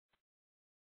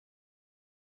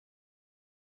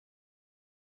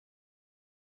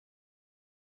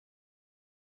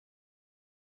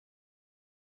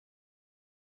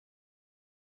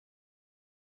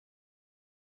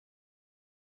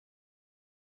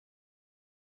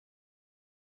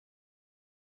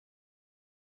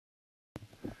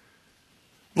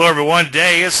Hello, everyone.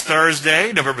 Today is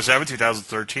Thursday, November 7th,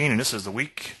 2013, and this is the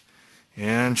Week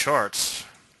in Charts.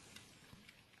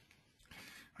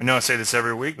 I know I say this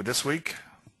every week, but this week,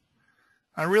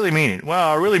 I really mean it. Well,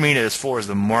 I really mean it as far as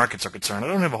the markets are concerned. I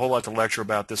don't have a whole lot to lecture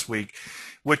about this week,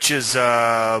 which is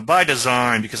by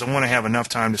design, because I want to have enough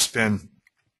time to spend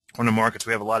on the markets.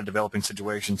 We have a lot of developing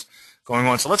situations going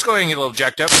on. So let's go ahead and get a little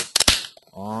jacked up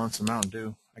on some Mountain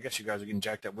Dew. I guess you guys are getting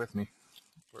jacked up with me.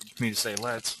 For me to say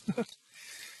let's.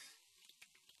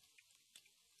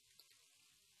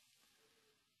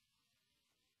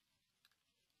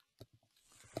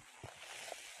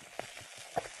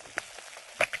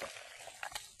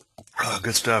 Oh,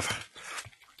 good stuff.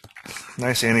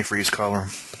 Nice antifreeze color.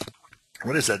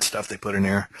 What is that stuff they put in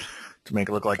there to make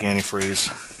it look like antifreeze?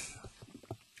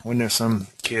 Wasn't there some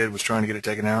kid was trying to get it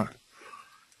taken out?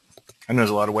 I know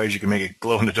there's a lot of ways you can make it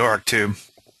glow in the dark, too.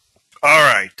 All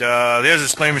right, there's a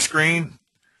disclaimer screen.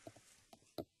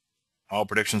 All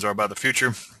predictions are about the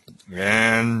future,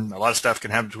 and a lot of stuff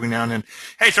can happen between now and then.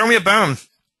 Hey, throw me a bone.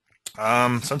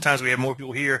 Sometimes we have more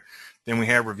people here than we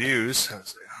have reviews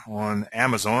on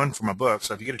Amazon for my book.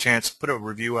 So if you get a chance, put a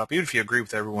review up, even if you agree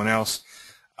with everyone else.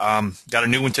 Got a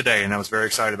new one today, and I was very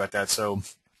excited about that. So,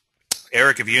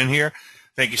 Eric, if you're in here,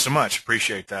 thank you so much.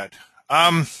 Appreciate that.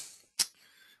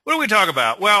 What do we talk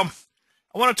about? Well,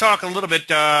 I want to talk a little bit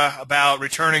about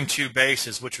returning to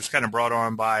bases, which was kind of brought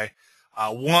on by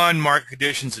one, market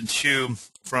conditions, and two,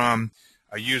 from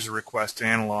a user request to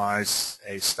analyze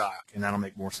a stock, and that'll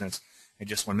make more sense in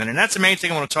just 1 minute. And that's the main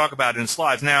thing I want to talk about in the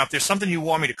slides. Now, if there's something you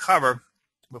want me to cover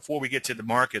before we get to the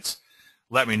markets,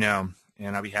 let me know,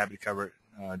 and I'll be happy to cover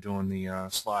it during the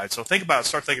slides. So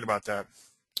start thinking about that.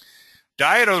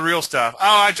 Diet or the real stuff?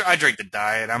 Oh, I drink the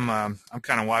diet. I'm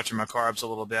kind of watching my carbs a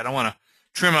little bit. I want to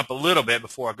trim up a little bit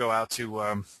before I go out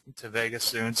to Vegas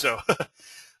soon. So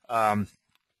it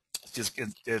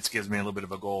gives me a little bit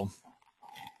of a goal.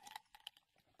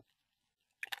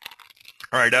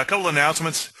 All right, a couple of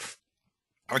announcements.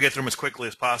 I'll get through them as quickly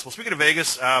as possible. Speaking of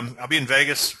Vegas, I'll be in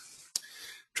Vegas.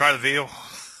 Try the veal.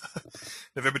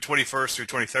 November 21st through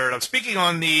 23rd. I'm speaking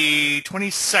on the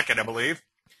 22nd, I believe.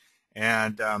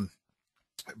 And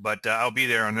but I'll be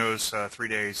there on those 3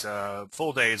 days,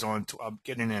 full days. I'm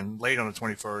getting in late on the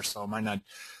 21st, so I might not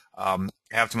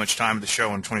have too much time at the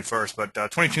show on the 21st.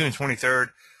 But 22 and 23rd,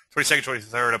 22nd,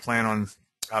 23rd, I plan on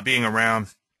being around,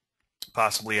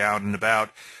 possibly out and about.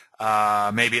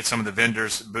 Maybe at some of the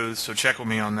vendors' booths, so check with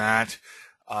me on that.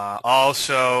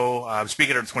 Also, I'm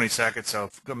speaking on the 22nd, so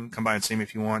come by and see me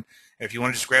if you want. If you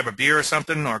want to just grab a beer or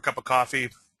something, or a cup of coffee,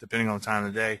 depending on the time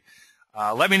of the day,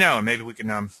 let me know, and maybe we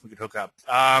can hook up.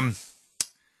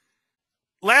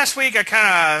 Last week, I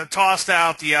kind of tossed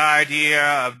out the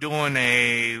idea of doing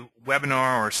a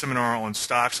webinar or a seminar on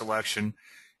stock selection,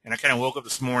 and I kind of woke up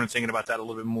this morning thinking about that a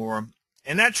little bit more.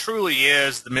 And that truly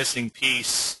is the missing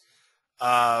piece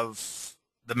of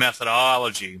the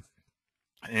methodology,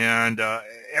 and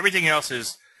everything else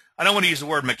is, I don't want to use the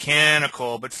word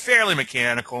mechanical, but fairly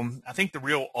mechanical. I think the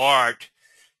real art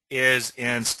is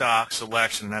in stock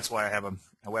selection, and that's why I have a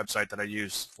website that I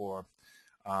use for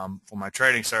my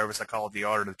trading service. I call it the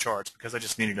Art of the Charts, because I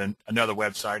just needed another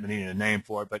website. I needed a name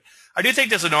for it, but I do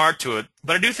think there's an art to it,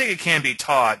 but I do think it can be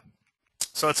taught,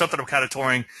 so it's something I'm kind of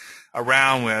toying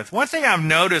around with. One thing I've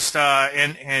noticed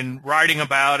in writing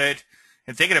about it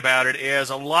and thinking about it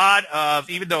is a lot of,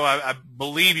 even though I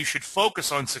believe you should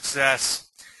focus on success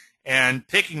and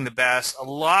picking the best, a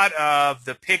lot of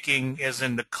the picking is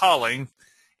in the culling,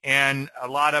 and a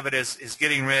lot of it is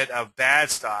getting rid of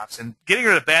bad stocks. And getting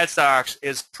rid of bad stocks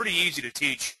is pretty easy to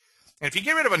teach. And if you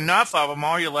get rid of enough of them,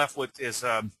 all you're left with is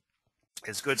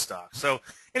good stocks. So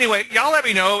anyway, y'all let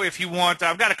me know if you want.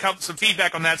 I've got some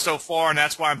feedback on that so far, and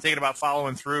that's why I'm thinking about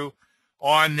following through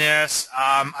on this.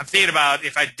 I'm thinking about,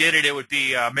 if I did it, it would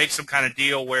be make some kind of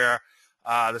deal where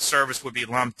the service would be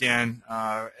lumped in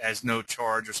as no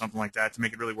charge or something like that to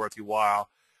make it really worth your while.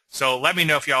 So let me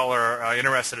know if y'all are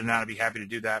interested in that. I'd be happy to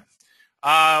do that.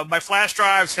 My flash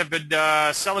drives have been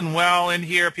selling well in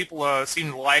here. People seem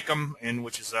to like them, and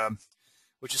which is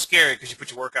scary, because you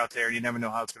put your work out there and you never know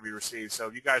how it's going to be received. So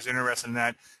if you guys are interested in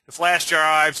that, the flash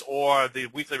drives or the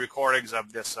weekly recordings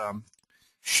of this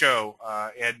show,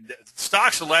 and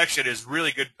stock selection is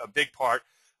really a big part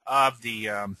of the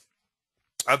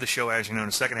show, as you know. In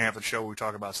the second half of the show, we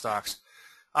talk about stocks.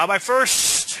 My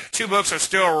first two books are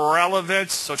still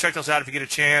relevant, so check those out if you get a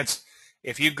chance.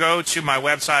 If you go to my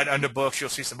website under books, you'll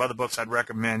see some other books I'd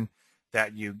recommend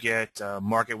that you get.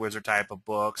 Market Wizard type of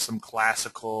books, some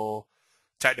classical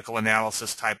technical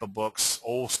analysis type of books,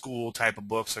 old school type of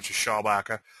books such as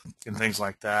Schaubacher and things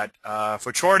like that.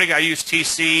 For charting, I use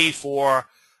TC for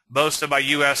Most of my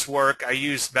U.S. work, I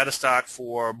use Metastock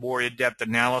for more in-depth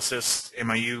analysis in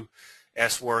my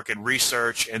U.S. work and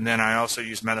research, and then I also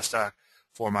use Metastock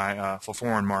for my for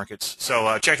foreign markets.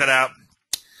 So check that out.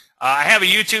 I have a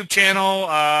YouTube channel.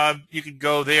 You can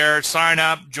go there, sign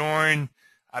up, join.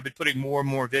 I've been putting more and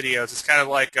more videos. It's kind of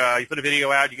like you put a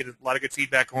video out, you get a lot of good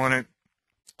feedback on it,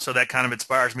 so that kind of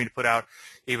inspires me to put out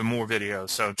even more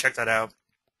videos. So check that out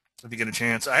if you get a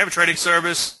chance. I have a trading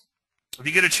service. If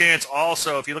you get a chance,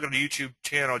 also, if you look at the YouTube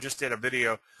channel, I just did a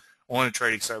video on a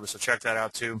trading service, so check that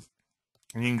out too.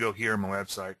 And you can go here on my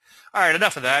website. All right,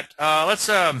 enough of that.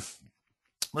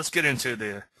 Let's get into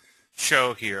the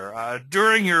show here.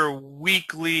 During your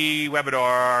weekly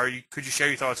webinar, could you share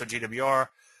your thoughts on GWR?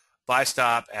 Buy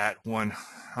stop at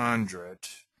 100.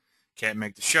 Can't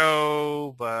make the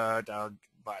show, but I'll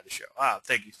buy the show.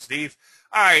 Thank you, Steve.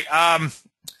 All right.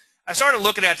 I started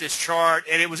looking at this chart,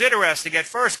 and it was interesting. At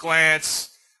first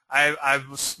glance,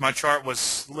 my chart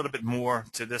was a little bit more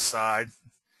to this side,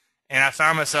 and I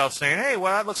found myself saying, hey,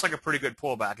 well, that looks like a pretty good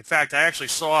pullback. In fact, I actually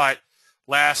saw it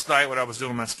last night when I was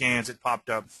doing my scans. It popped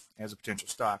up as a potential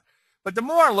stock. But the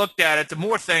more I looked at it, the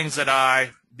more things that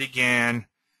I began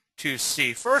to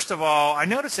see. First of all, I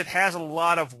noticed it has a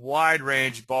lot of wide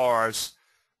range bars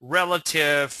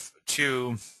relative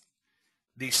to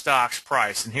the stock's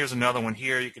price. And here's another one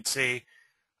here you can see.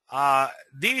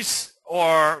 These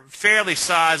are fairly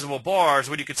sizable bars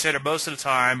when you consider most of the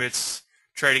time it's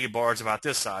trading at bars about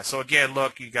this size. So again,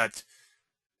 look, you got,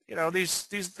 you know, this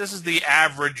is the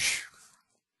average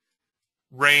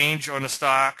range on the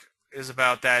stock is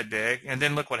about that big, and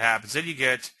then look what happens. Then you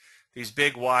get these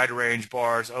big wide range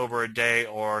bars over a day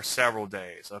or several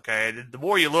days. Okay, the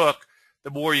more you look,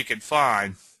 the more you can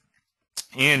find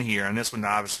in here, and this one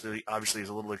obviously is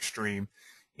a little extreme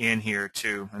in here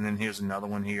too. And then here's another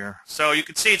one here. So you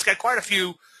can see it's got quite a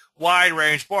few wide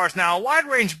range bars. Now a wide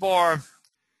range bar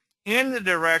in the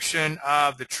direction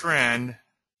of the trend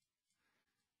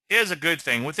is a good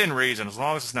thing within reason, as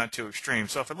long as it's not too extreme.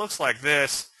 So if it looks like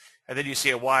this, and then you see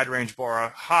a wide range bar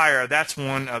higher, that's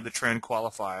one of the trend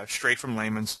qualifiers, straight from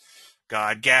layman's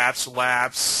guide. Gaps,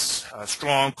 laps,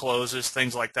 strong closes,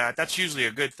 things like that. That's usually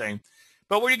a good thing.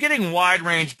 But when you're getting wide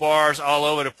range bars all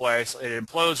over the place, it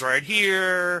implodes right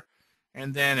here,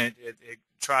 and then it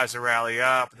tries to rally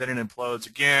up, then it implodes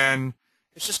again.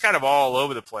 It's just kind of all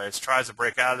over the place. Tries to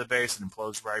break out of the base and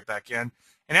implodes right back in.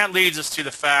 And that leads us to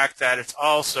the fact that it's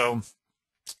also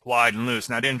wide and loose.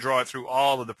 Now, I didn't draw it through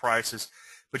all of the prices,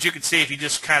 but you can see if you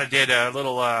just kind of did a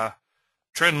little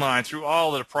trend line through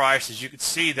all of the prices, you can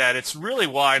see that it's really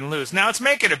wide and loose. Now, it's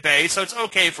making a base, so it's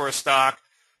okay for a stock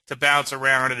to bounce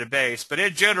around at a base. But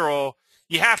in general,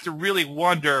 you have to really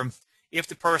wonder if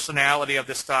the personality of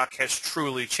the stock has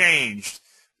truly changed.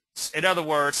 In other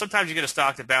words, sometimes you get a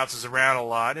stock that bounces around a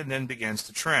lot and then begins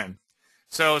to trend.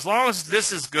 So as long as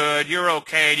this is good, you're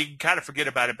okay. You can kind of forget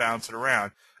about it bouncing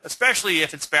around, especially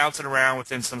if it's bouncing around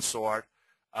within some sort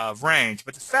of range.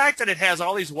 But the fact that it has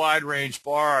all these wide range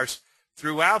bars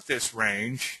throughout this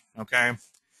range, okay,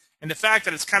 and the fact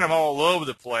that it's kind of all over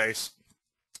the place,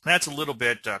 that's a little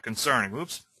bit concerning.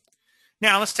 Oops.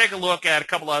 Now let's take a look at a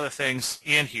couple other things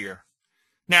in here.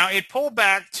 Now it pulled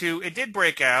back to, it did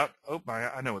break out. Oh,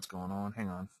 I know what's going on. Hang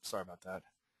on. Sorry about that.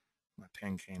 My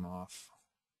pen came off.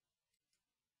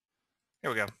 Here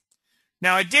we go.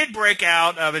 Now, it did break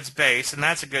out of its base, and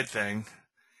that's a good thing.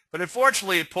 But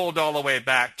unfortunately, it pulled all the way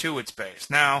back to its base.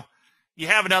 Now, you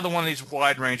have another one of these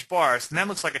wide-range bars, and that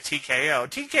looks like a TKO.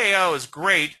 TKO is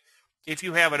great if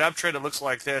you have an uptrend that looks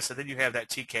like this, and then you have that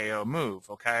TKO move,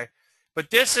 okay?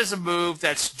 But this is a move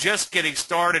that's just getting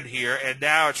started here, and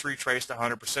now it's retraced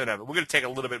 100% of it. We're going to take a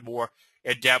little bit more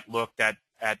in-depth look at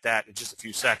that in just a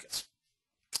few seconds.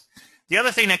 The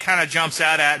other thing that kind of jumps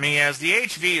out at me is the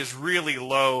HV is really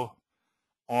low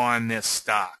on this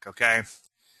stock, okay?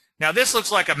 Now, this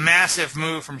looks like a massive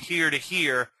move from here to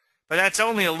here, but that's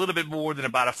only a little bit more than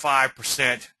about a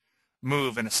 5%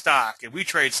 move in a stock. If we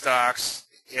trade stocks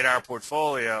in our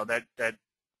portfolio that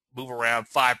move around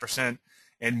 5%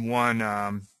 in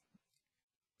an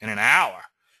hour.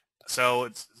 So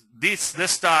it's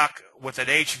this stock with an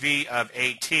HV of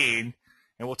 18,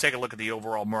 and we'll take a look at the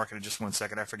overall market in just 1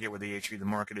 second. I forget where the HV of the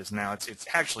market is now. It's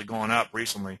actually gone up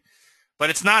recently.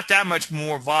 But it's not that much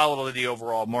more volatile than the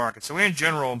overall market. So in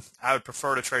general, I would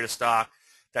prefer to trade a stock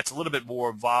that's a little bit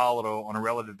more volatile on a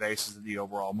relative basis than the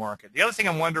overall market. The other thing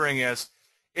I'm wondering is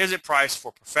it priced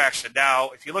for perfection?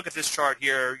 Now, if you look at this chart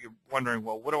here, you're wondering,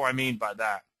 well, what do I mean by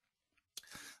that?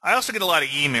 I also get a lot of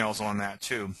emails on that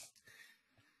too.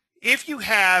 If you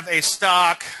have a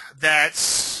stock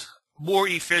that's more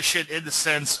efficient in the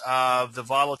sense of the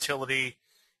volatility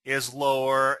is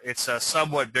lower. It's a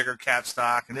somewhat bigger cap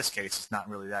stock. In this case, it's not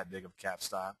really that big of a cap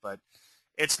stock, but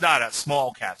it's not a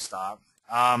small cap stock.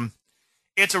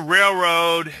 It's a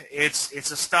railroad. It's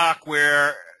a stock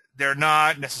where they're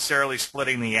not necessarily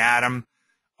splitting the atom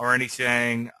or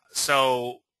anything.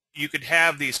 So you could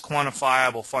have these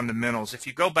quantifiable fundamentals. If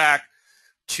you go back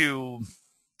to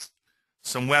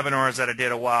some webinars that I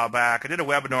did a while back, I did a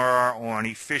webinar on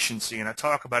efficiency, and I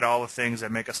talk about all the things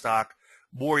that make a stock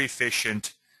more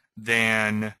efficient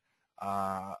than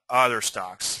other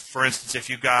stocks. For instance, if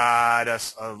you got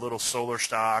a little solar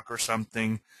stock or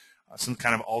something, some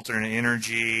kind of alternate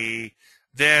energy,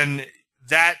 then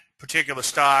that particular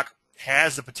stock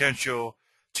has the potential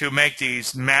to make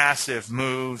these massive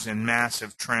moves and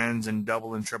massive trends and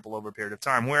double and triple over a period of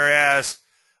time. Whereas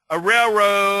a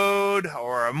railroad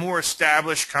or a more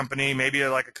established company, maybe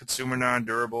like a consumer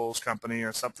non-durables company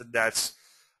or something that's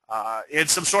in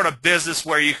some sort of business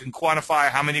where you can quantify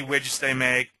how many widgets they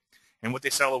make and what they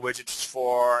sell the widgets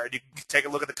for, and you can take a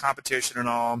look at the competition and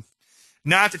all.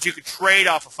 Not that you could trade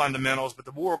off of fundamentals, but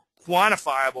the more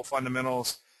quantifiable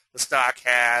fundamentals the stock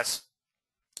has,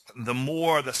 the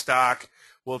more the stock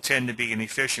will tend to be an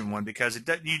efficient one, because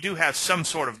you do have some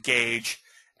sort of gauge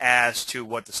as to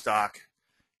what the stock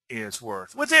is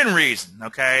worth within reason,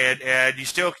 okay? And you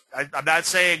still, I'm not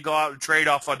saying go out and trade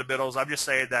off fundamentals. I'm just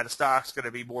saying that a stock's going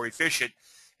to be more efficient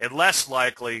and less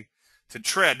likely to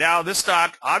trend. Now, this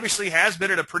stock obviously has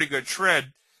been in a pretty good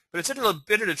trend, but it's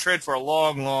been in a trend for a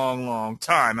long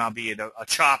time, albeit a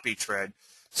choppy trend.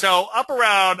 So up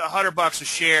around $100 a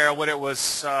share when it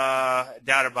was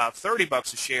down about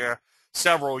 $30 a share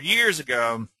several years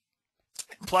ago,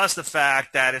 plus the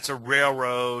fact that it's a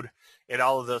railroad and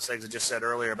all of those things I just said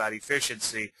earlier about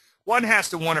efficiency, one has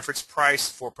to wonder if it's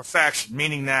priced for perfection,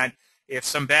 meaning that if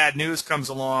some bad news comes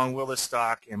along, will this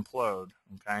stock implode,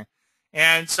 okay?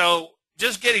 And so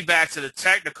just getting back to the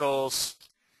technicals,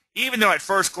 even though at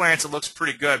first glance it looks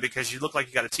pretty good because you look like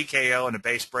you got a TKO and a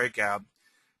base breakout,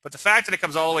 but the fact that it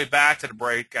comes all the way back to the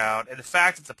breakout and the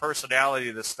fact that the personality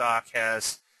of the stock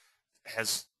has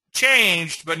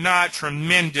changed but not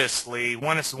tremendously,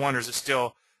 one is to wonder, is it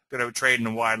still going to trade in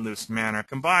a wide, loose manner?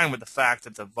 Combined with the fact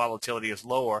that the volatility is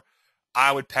lower,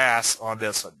 I would pass on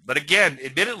this one. But again,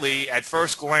 admittedly, at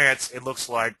first glance, it looks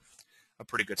like a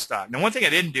pretty good stock. Now, one thing I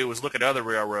didn't do was look at other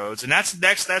railroads, and that's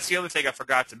the other thing I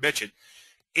forgot to mention.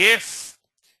 If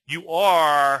you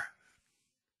are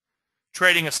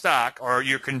trading a stock or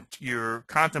you're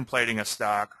contemplating a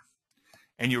stock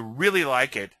and you really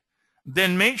like it,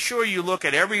 then make sure you look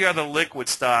at every other liquid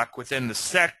stock within the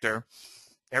sector,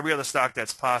 every other stock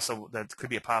that's possible, that could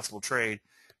be a possible trade,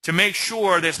 to make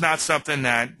sure there's not something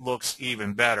that looks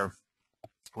even better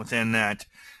within that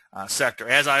sector.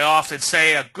 As I often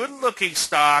say, a good-looking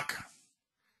stock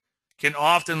can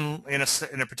often, in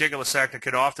a particular sector,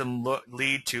 could often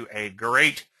lead to a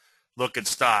great-looking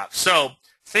stock. So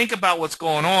think about what's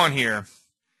going on here.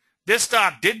 This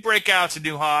stock did break out to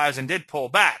new highs and did pull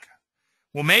back.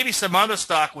 Well, maybe some other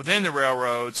stock within the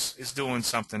railroads is doing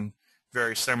something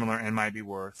very similar and might be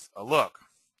worth a look,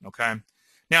 okay?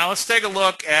 Now, let's take a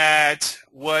look at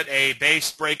what a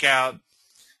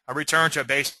return to a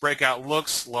base breakout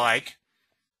looks like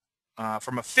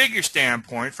from a figure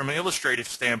standpoint, from an illustrative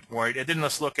standpoint, and then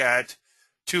let's look at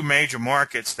two major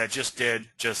markets that just did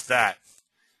just that.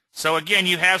 So again,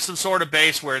 you have some sort of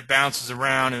base where it bounces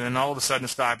around, and then all of a sudden the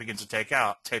stock begins to take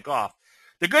off.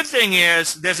 The good thing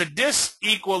is there's a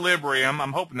disequilibrium,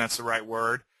 I'm hoping that's the right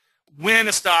word, when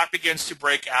a stock begins to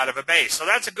break out of a base. So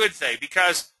that's a good thing,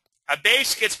 because a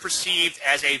base gets perceived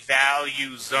as a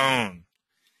value zone.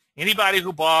 Anybody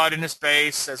who bought in this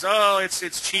base says, oh,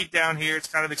 it's cheap down here, it's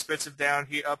kind of expensive down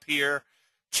here, up here,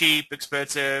 cheap,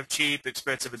 expensive,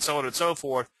 and so on and so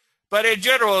forth. But in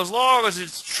general, as long as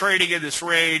it's trading in this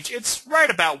range, it's right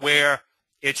about where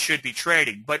it should be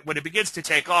trading. But when it begins to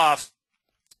take off,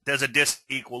 there's a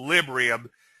disequilibrium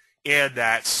in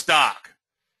that stock.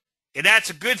 And that's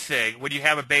a good thing when you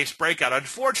have a base breakout.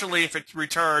 Unfortunately, if it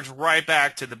returns right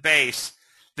back to the base,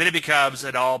 then it becomes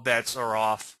an all bets are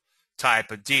off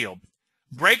type of deal.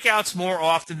 Breakouts more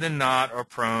often than not are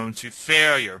prone to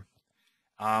failure.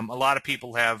 A lot of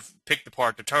people have picked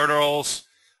apart the turtles.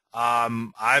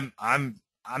 I'm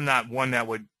not one that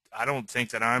would. I don't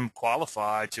think that I'm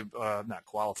qualified to not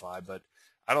qualified, but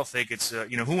I don't think it's who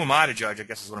am I to judge? I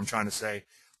guess is what I'm trying to say.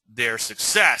 Their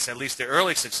success, at least their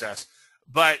early success.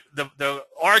 But the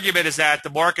argument is that the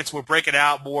markets were breaking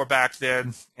out more back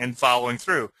then and following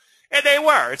through. And they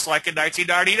were. It's like in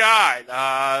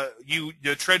 1999.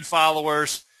 The trend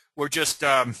followers were just,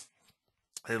 they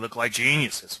look like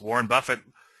geniuses. Warren Buffett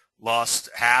lost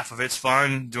half of its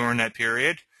fund during that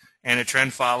period. and the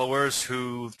trend followers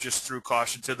who just threw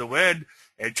caution to the wind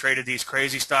and traded these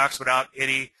crazy stocks without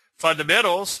any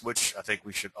fundamentals, which I think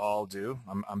we should all do.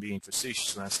 I'm being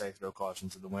facetious when I say throw caution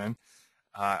to the wind.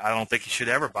 I don't think you should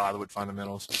ever bother with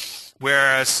fundamentals.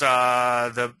 Whereas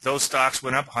those stocks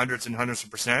went up hundreds and hundreds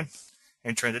of percent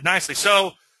and trended nicely.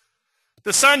 So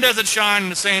the sun doesn't shine in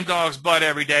the same dog's butt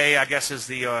every day, I guess is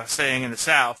the saying in the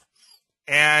South.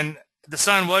 And the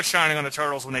sun was shining on the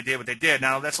turtles when they did what they did.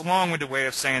 Now, that's a long-winded way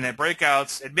of saying that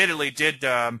breakouts admittedly did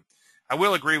I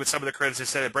will agree with some of the critics that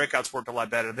said that breakouts worked a lot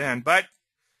better then. But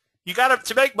you got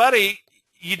to make money,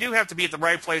 you do have to be at the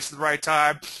right place at the right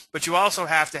time, but you also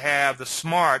have to have the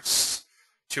smarts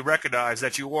to recognize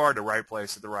that you are at the right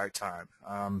place at the right time.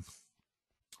 I'm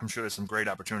sure there's some great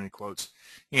opportunity quotes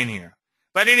in here.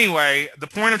 But anyway, the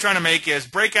point I'm trying to make is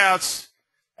breakouts,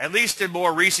 at least in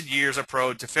more recent years, are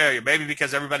prone to failure. Maybe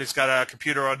because everybody's got a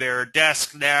computer on their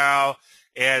desk now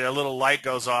and a little light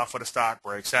goes off when a stock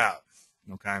breaks out.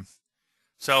 Okay?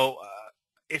 So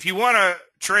if you want to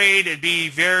trade and be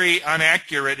very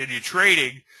inaccurate in your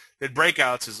trading, then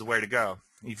breakouts is the way to go.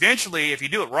 Eventually, if you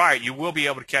do it right, you will be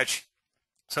able to catch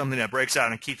something that breaks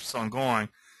out and keeps on going.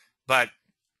 But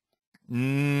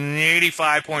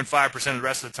 85.5% of the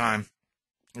rest of the time,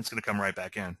 it's going to come right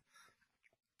back in.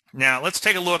 Now, let's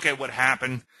take a look at what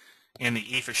happened in the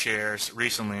EFA shares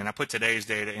recently. And I put today's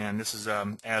data in. This is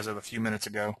as of a few minutes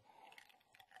ago.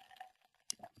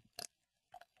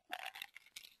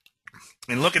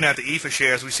 And looking at the EFA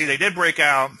shares, we see they did break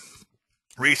out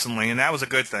recently, and that was a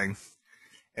good thing.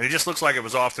 And it just looks like it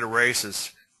was off to the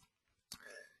races.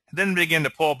 And then began to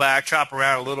pull back, chop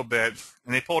around a little bit,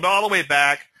 and they pulled all the way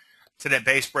back to that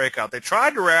base breakout. They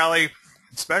tried to rally,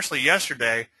 especially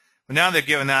yesterday, but now they've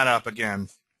given that up again.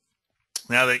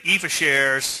 Now the EFA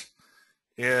shares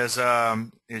is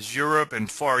Europe and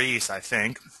Far East, I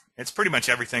think. It's pretty much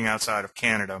everything outside of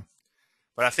Canada.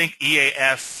 But I think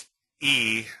EAFE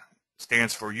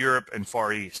stands for Europe and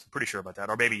Far East. I'm pretty sure about that.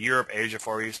 Or maybe Europe, Asia,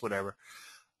 Far East, whatever.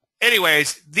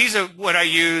 Anyways, these are what I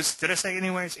use. Did I say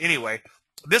anyways? Anyway,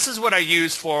 this is what I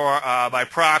use for by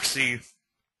proxy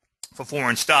for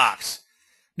foreign stocks.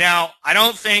 Now, I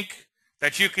don't think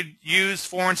that you could use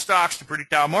foreign stocks to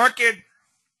predict our market,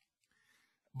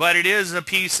 but it is a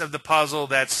piece of the puzzle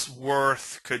that's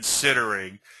worth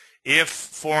considering. If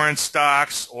foreign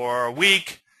stocks are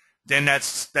weak, then that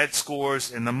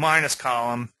scores in the minus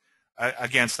column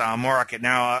against our market.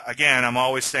 Now, again, I'm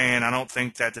always saying I don't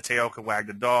think that the tail could wag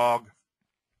the dog.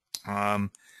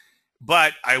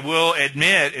 But I will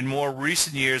admit in more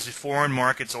recent years, the foreign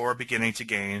markets are beginning to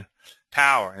gain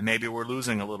power, and maybe we're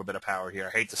losing a little bit of power here.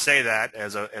 I hate to say that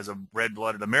as a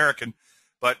red-blooded American,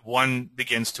 but one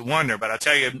begins to wonder. But I'll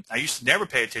tell you, I used to never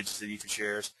pay attention to the EFA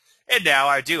shares, and now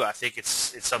I do. I think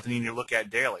it's something you need to look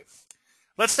at daily.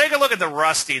 Let's take a look at the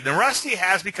Rusty. The Rusty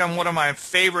has become one of my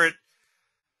favorite,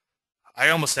 I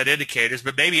almost said indicators,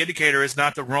 but maybe indicator is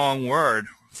not the wrong word,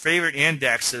 favorite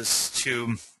indexes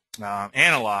to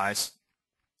analyze.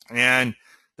 And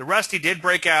the Rusty did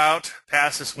break out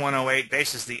past this 108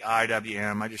 basis the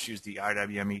IWM. I just used the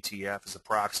IWM ETF as a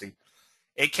proxy.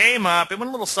 It came up. It went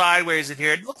a little sideways in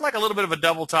here. It looked like a little bit of a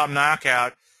double top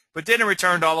knockout, but then it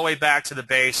returned all the way back to the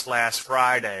base last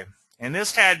Friday. And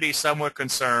this had me somewhat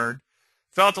concerned.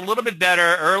 Felt a little bit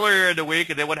better earlier in the week,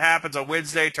 and then what happens on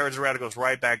Wednesday, turns around and goes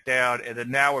right back down, and then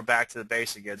now we're back to the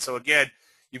base again. So again,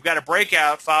 you've got a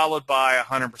breakout followed by a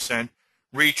 100%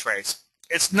 retrace.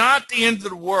 It's not the end of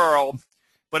the world,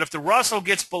 but if the Russell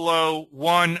gets below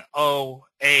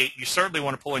 108, you certainly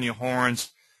want to pull in your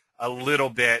horns a little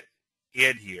bit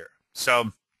in here.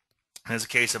 So as a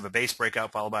case of a base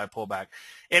breakout followed by a pullback.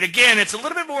 And again, it's a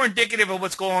little bit more indicative of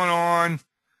what's going on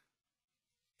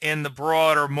in the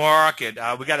broader market.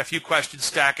 We got a few questions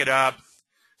stacking up,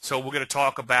 so we're going to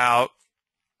talk about,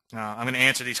 I'm going to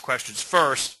answer these questions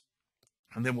first,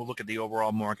 and then we'll look at the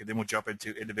overall market, then we'll jump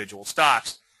into individual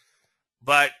stocks.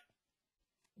 But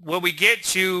when we get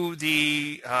to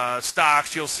the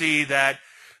stocks, you'll see that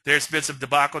there's been some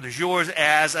debacle du jour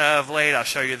as of late. I'll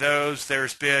show you those.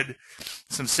 There's been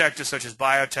some sectors such as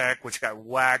biotech, which got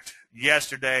whacked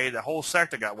yesterday. The whole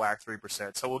sector got whacked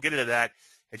 3%. So we'll get into that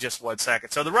in just 1 second.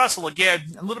 So the Russell, again,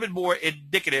 a little bit more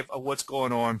indicative of what's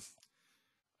going on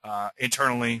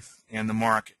internally in the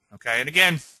market. Okay, and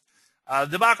again, the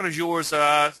debacle du jour is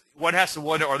one has to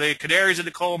wonder, are they canaries in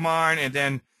the coal mine? And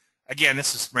then, again,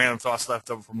 this is random thoughts left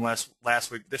over from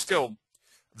last week. They're still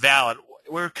valid.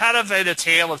 We're kind of in a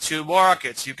tale of two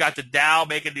markets. You've got the Dow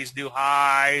making these new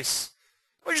highs,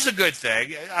 which is a good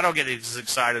thing. I don't get as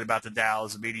excited about the Dow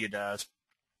as the media does.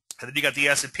 And then you got the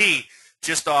S&P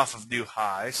just off of new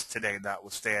highs today,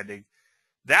 notwithstanding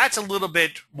That's a little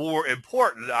bit more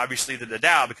important, obviously, than the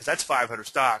Dow because that's 500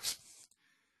 stocks.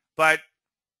 But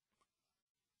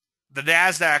the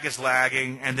NASDAQ is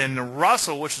lagging, and then the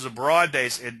Russell, which is a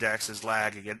broad-based index, is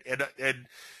lagging. And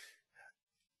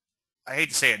I hate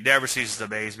to say it never ceases to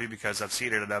amaze me because I've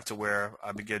seen it enough to where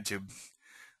I begin to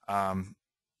um,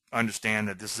 understand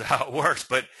that this is how it works.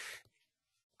 But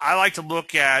I like to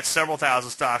look at several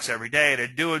thousand stocks every day, and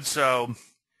in doing so,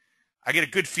 I get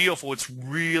a good feel for what's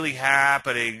really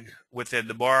happening within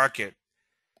the market.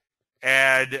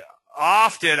 And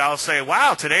often I'll say,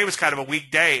 wow, today was kind of a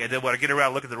weak day. And then when I get around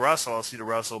and look at the Russell, I'll see the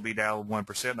Russell be down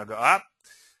 1%. And I'll go,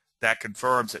 that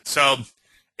confirms it. So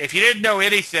if you didn't know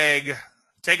anything,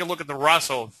 take a look at the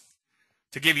Russell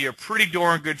to give you a pretty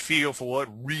darn good feel for what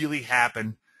really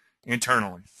happened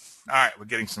internally. All right, we're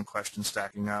getting some questions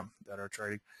stacking up that are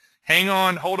trading.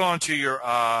 Hold on to your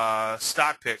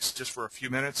stock picks just for a few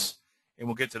minutes, and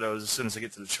we'll get to those as soon as I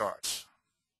get to the charts.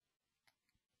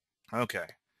 Okay.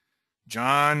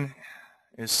 John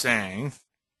is saying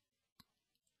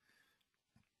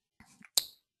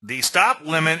the stop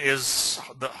limit is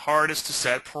the hardest to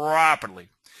set properly.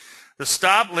 The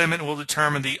stop limit will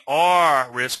determine the R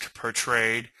risk per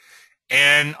trade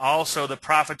and also the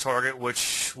profit target,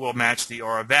 which will match the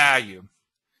R value.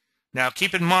 Now,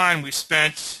 keep in mind, we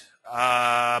spent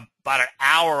about an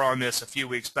hour on this a few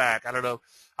weeks back. I don't know.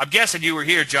 I'm guessing you were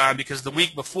here, John, because the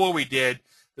week before we did,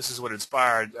 this is what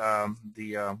inspired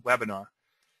the webinar.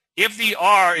 If the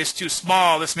R is too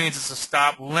small, this means that the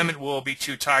stop limit will be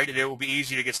too tight and it will be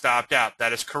easy to get stopped out.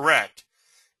 That is correct.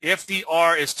 If the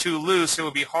R is too loose, it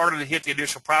will be harder to hit the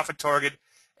initial profit target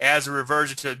as a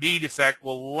reversion to the mean effect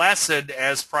will lessen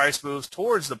as price moves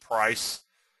towards the price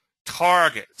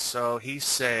target. So he's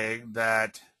saying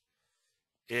that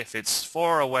if it's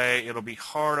far away, it'll be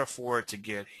harder for it to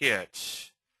get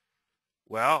hit.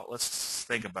 Well, let's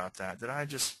think about that. Did I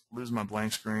just lose my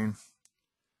blank screen?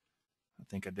 I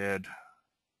think I did.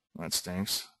 That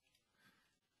stinks.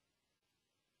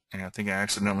 And I think I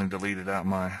accidentally deleted out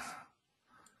my...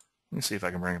 Let me see if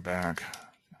I can bring it back.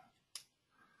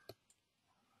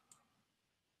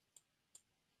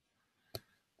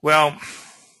 Well,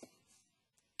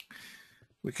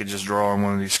 we could just draw on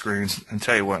one of these screens. And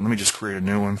tell you what, let me just create a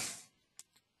new one.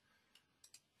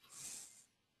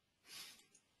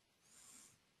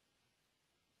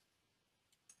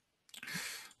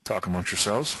 Talk amongst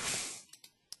yourselves.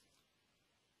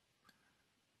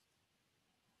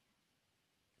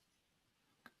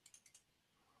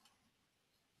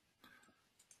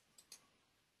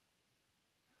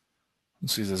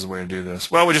 Let's see if there's a way to do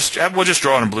this. Well, we'll just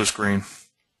draw on a blue screen.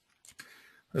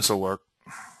 This will work.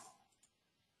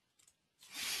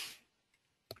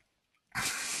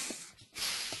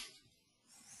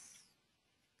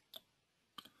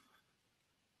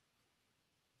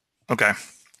 Okay.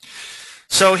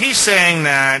 So he's saying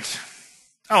that.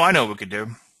 Oh, I know what we could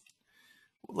do.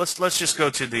 Let's just go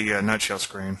to the nutshell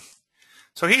screen.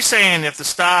 So he's saying if the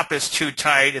stop is too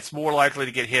tight, it's more likely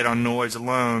to get hit on noise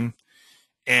alone,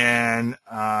 and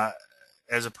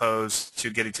as opposed to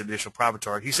getting to the initial profit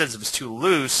target. He says if it's too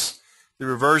loose, the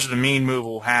reversion to mean move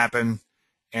will happen,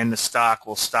 and the stock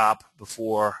will stop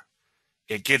before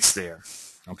it gets there.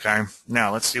 Okay.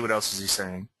 Now let's see what else is he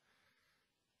saying.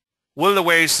 What are the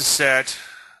ways to set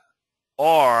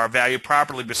R value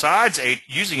properly besides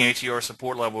using ATR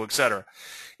support level, etc.?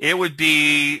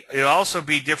 It'll also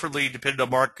be differently dependent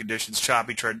on market conditions,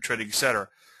 choppy trading, etc.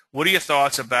 What are your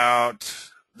thoughts about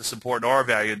the support and R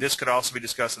value? This could also be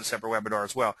discussed in a separate webinar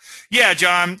as well. Yeah,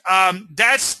 John,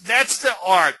 that's the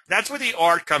art. That's where the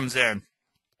art comes in.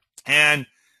 And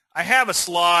I have a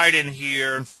slide in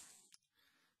here.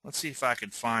 Let's see if I can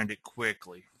find it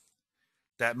quickly.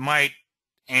 That might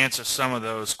answer some of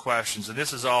those questions. And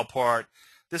this is all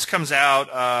this comes out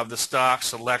of the stock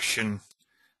selection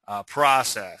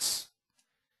process.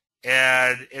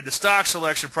 And in the stock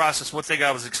selection process, one thing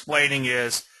I was explaining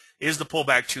is the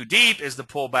pullback too deep? Is the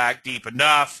pullback deep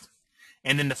enough?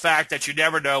 And then the fact that you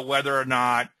never know whether or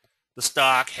not the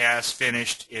stock has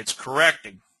finished its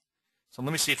correcting. So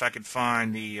let me see if I can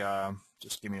find the,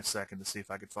 just give me a second to see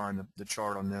if I can find the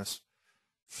chart on this.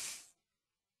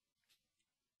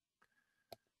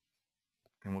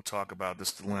 And we'll talk about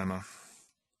this dilemma.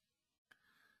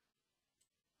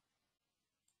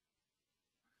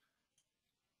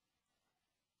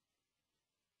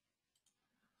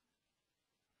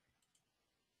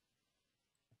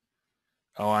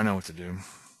 Oh, I know what to do.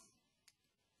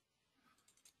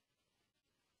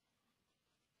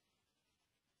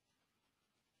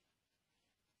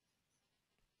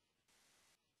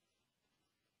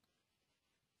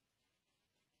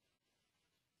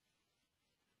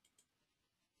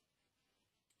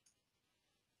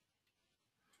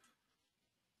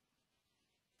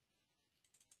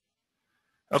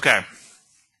 Okay.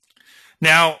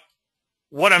 Now,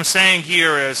 what I'm saying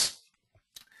here is,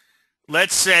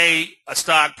 let's say a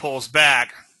stock pulls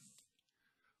back.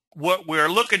 What we're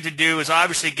looking to do is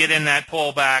obviously get in that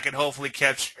pullback and hopefully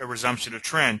catch a resumption of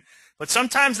trend. But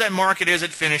sometimes that market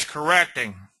isn't finished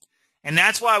correcting. And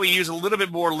that's why we use a little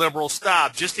bit more liberal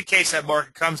stop, just in case that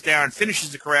market comes down and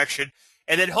finishes the correction,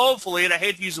 and then hopefully, and I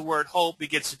hate to use the word hope,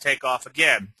 begins to take off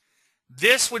again.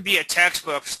 This would be a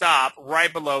textbook stop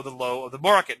right below the low of the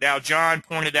market. Now, John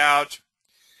pointed out,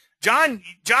 John,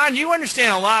 you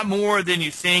understand a lot more than you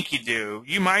think you do.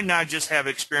 You might not just have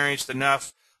experienced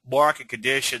enough market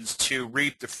conditions to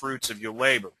reap the fruits of your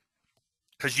labor,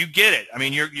 because you get it. I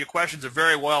mean, your questions are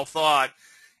very well thought,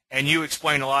 and you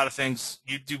explain a lot of things.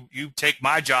 You take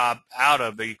my job out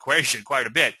of the equation quite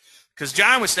a bit, because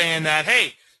John was saying that,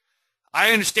 hey,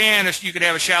 I understand if you could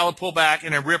have a shallow pullback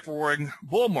in a rip-roaring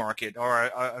bull market or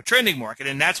a trending market,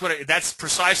 and that's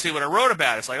precisely what I wrote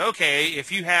about. It's like, okay, if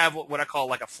you have what I call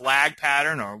like a flag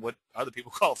pattern, or what other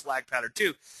people call a flag pattern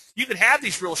too, you could have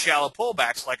these real shallow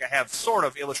pullbacks like I have sort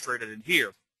of illustrated in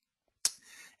here,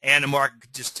 and the market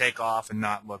could just take off and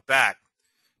not look back.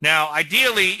 Now,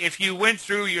 ideally, if you went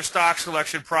through your stock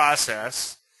selection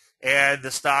process and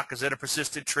the stock is in a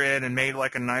persistent trend and made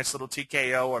like a nice little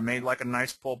TKO or made like a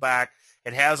nice pullback,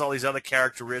 it has all these other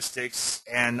characteristics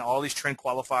and all these trend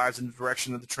qualifiers in the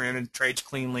direction of the trend and trades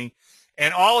cleanly.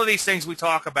 And all of these things we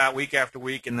talk about week after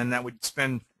week, and then that would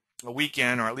spend a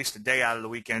weekend or at least a day out of the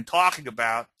weekend talking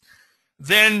about,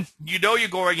 then you know you're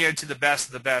going into the best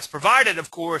of the best, provided, of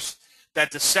course,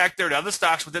 that the sector, the other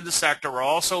stocks within the sector are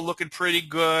also looking pretty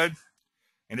good,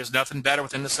 and there's nothing better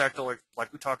within the sector,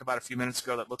 like we talked about a few minutes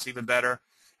ago, that looks even better,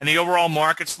 and the overall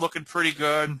market's looking pretty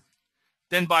good,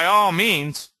 then by all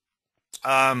means,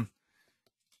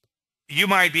 you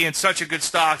might be in such a good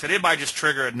stock that it might just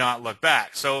trigger and not look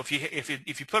back. So if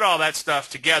you put all that stuff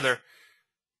together,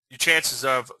 your chances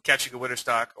of catching a winner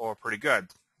stock are pretty good.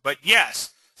 But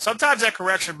yes, sometimes that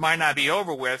correction might not be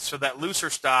over with, so that looser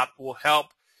stop will help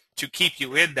to keep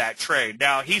you in that trade.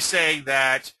 Now, he's saying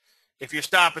that if your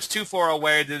stop is too far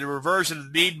away, then the reversion of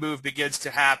the mean move begins to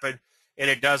happen, and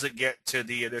it doesn't get to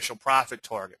the initial profit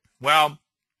target. Well,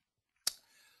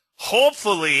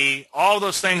 hopefully, all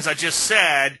those things I just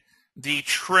said, the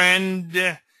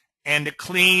trend and the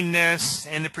cleanness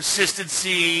and the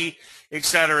persistency, et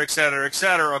cetera,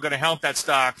 are going to help that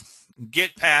stock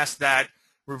get past that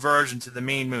reversion to the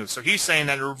mean move. So he's saying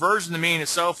that the reversion to the mean is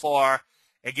so far,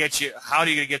 it gets you, how are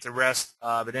you going to get the rest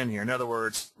of it in here? In other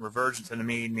words, reversion to the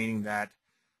mean, meaning that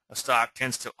a stock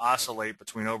tends to oscillate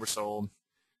between overbought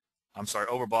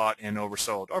and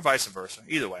oversold, or vice versa,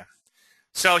 either way.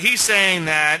 So he's saying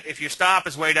that if your stop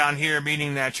is way down here,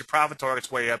 meaning that your profit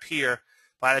target's way up here,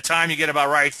 by the time you get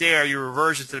about right there, your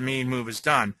reversion to the mean move is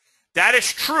done. That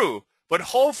is true, but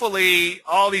hopefully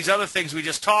all these other things we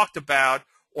just talked about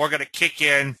are going to kick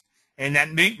in, and that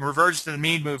reversion to the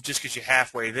mean move just gets you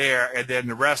halfway there, and then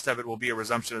the rest of it will be a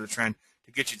resumption of the trend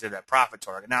to get you to that profit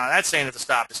target. Now, that's saying that the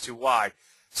stop is too wide.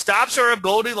 Stops are a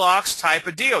Goldilocks type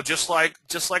of deal, just like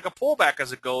a pullback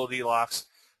is a Goldilocks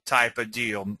type of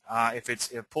deal. If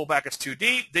pullback is too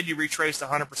deep, then you retrace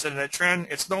 100% of that trend.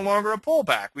 It's no longer a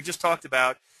pullback. We just talked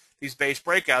about these base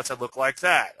breakouts that look like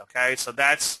that. Okay, so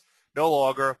that's no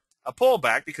longer a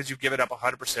pullback because you've given up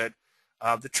 100%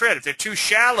 of the trend. If they're too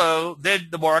shallow, then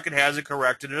the market hasn't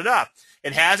corrected it enough.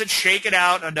 It hasn't shaken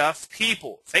out enough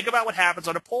people. Think about what happens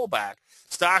on a pullback.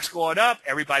 Stocks going up,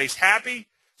 everybody's happy,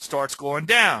 starts going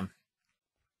down.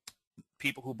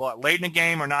 People who bought late in the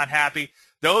game are not happy.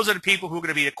 Those are the people who are going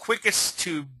to be the quickest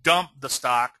to dump the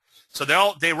stock. So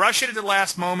they rush it at the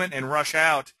last moment and rush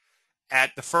out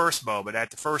at the first moment,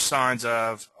 at the first signs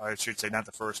of, I should say not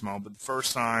the first moment, but the first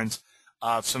signs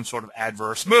of some sort of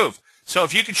adverse move. So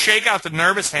if you can shake out the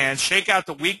nervous hands, shake out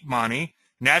the weak money,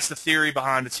 and that's the theory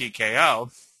behind the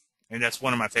TKO, and that's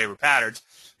one of my favorite patterns,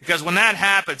 because when that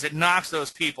happens, it knocks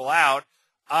those people out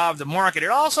of the market. It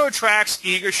also attracts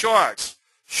eager shorts.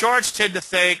 Shorts tend to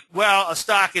think, well, a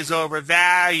stock is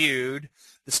overvalued.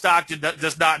 The stock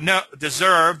does not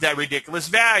deserve that ridiculous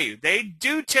value. They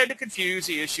do tend to confuse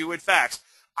the issue with facts.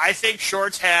 I think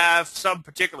shorts have, some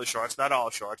particular shorts, not all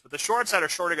shorts, but the shorts that are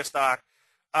shorting a stock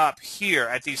up here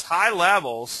at these high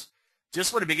levels,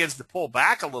 just when it begins to pull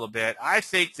back a little bit, I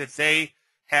think that they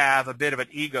have a bit of an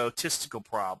egotistical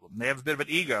problem. They have a bit of an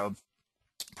ego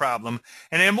problem,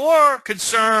 and they're more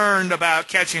concerned about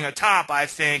catching a top, I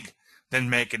think, than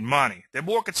making money. They're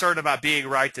more concerned about being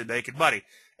right than making money.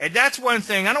 And that's one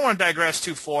thing, I don't want to digress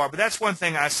too far, but that's one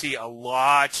thing I see a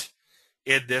lot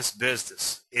in this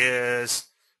business is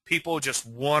people just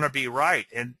want to be right.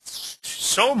 And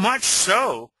so much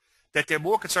so that they're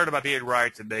more concerned about being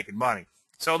right than making money.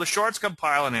 So the shorts come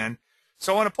piling in.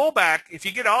 So on a pullback, if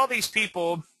you get all these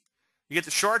people, you get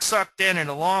the short sucked in and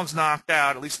the longs knocked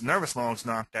out, at least the nervous longs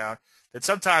knocked out, then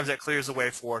sometimes that clears the way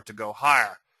for it to go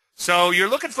higher. So you're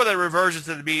looking for the reversion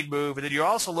to the mean move, and then you're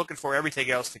also looking for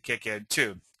everything else to kick in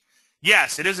too.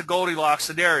 Yes, it is a Goldilocks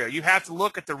scenario. You have to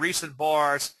look at the recent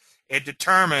bars and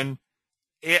determine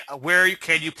where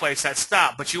can you place that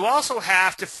stop. But you also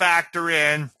have to factor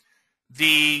in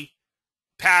the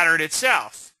pattern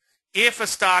itself. If a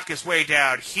stock is way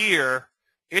down here,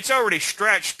 it's already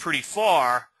stretched pretty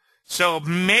far. So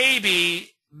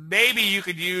maybe you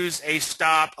could use a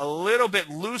stop a little bit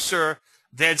looser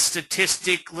than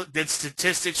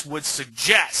statistics would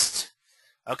suggest.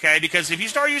 Okay, because if you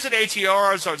start using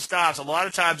ATRs on stops, a lot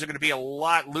of times they're going to be a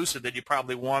lot looser than you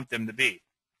probably want them to be.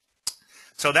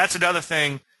 So that's another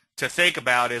thing to think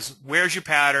about is where's your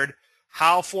pattern?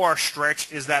 How far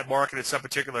stretched is that market in some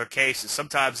particular cases?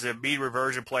 Sometimes the mean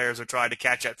reversion players are trying to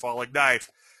catch that falling knife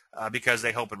because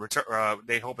they hope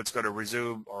it's going to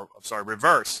resume, or I'm sorry,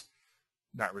 reverse.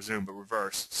 Not resume, but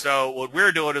reverse. So what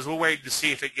we're doing is we're waiting to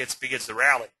see if it begins to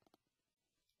rally.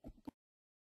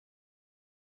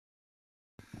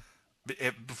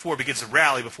 Before it begins to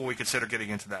rally, before we consider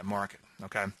getting into that market.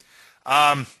 Okay.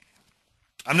 I'm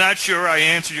not sure I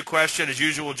answered your question. As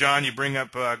usual, John, you bring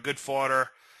up good fodder.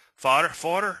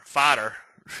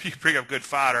 You bring up good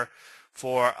fodder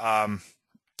for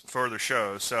further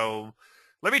shows. So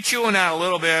let me chew on that a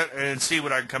little bit and see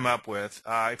what I can come up with.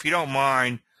 If you don't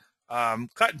mind,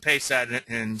 cut and paste that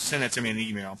and send it to me in an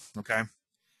email. Okay. All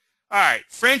right.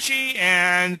 Frenchie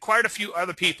and quite a few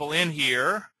other people in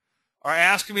here are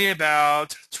asking me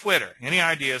about Twitter. Any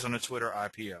ideas on a Twitter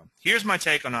IPO? Here's my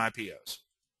take on IPOs.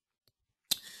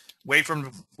 Wait for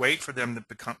them to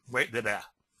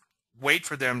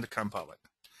come public,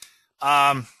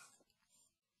 and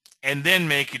then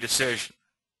make your decision.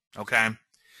 Okay.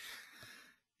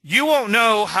 You won't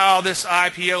know how this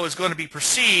IPO is going to be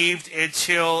perceived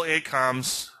until it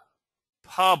comes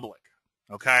public.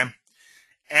 Okay.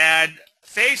 And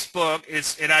Facebook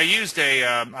is, and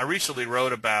I recently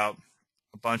wrote about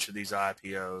a bunch of these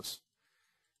IPOs,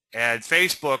 and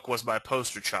Facebook was my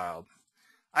poster child.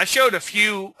 I showed a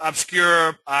few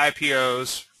obscure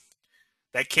IPOs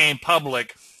that came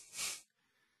public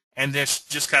and this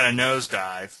just kind of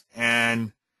nosedive.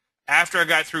 And after I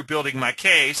got through building my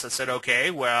case, I said,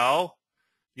 okay, well,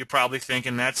 you're probably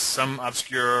thinking that's some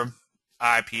obscure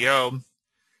IPO.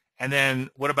 And then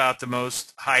what about the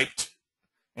most hyped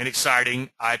and exciting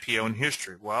IPO in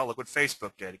history? Well, look what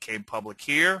Facebook did. It came public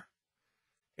here.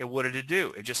 And what did it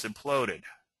do? It just imploded.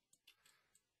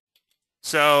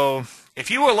 So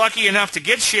if you were lucky enough to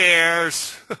get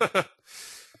shares,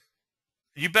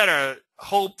 you better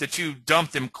hope that you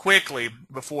dump them quickly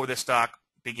before the stock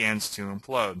begins to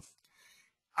implode.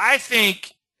 I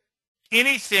think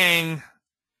any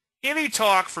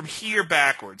talk from here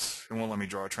backwards, and won't let me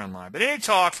draw a trend line, but any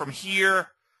talk from here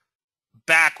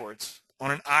backwards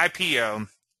on an IPO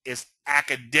is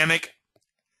academic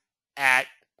at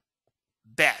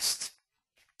best.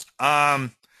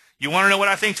 You want to know what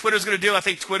I think Twitter's going to do? I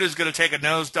think Twitter's going to take a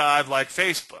nosedive like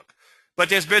Facebook. But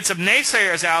there's been some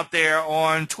naysayers out there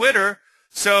on Twitter,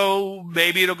 so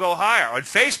maybe it'll go higher. On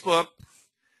Facebook,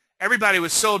 everybody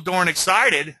was so darn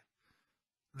excited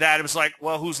that it was like,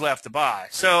 well, who's left to buy?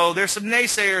 So there's some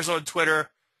naysayers on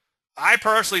Twitter. I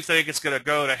personally think it's going to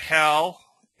go to hell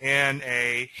in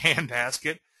a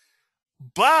handbasket.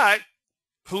 But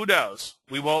who knows?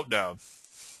 We won't know.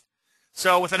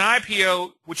 So with an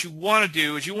IPO, what you want to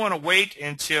do is you want to wait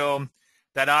until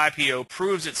that IPO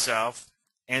proves itself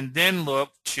and then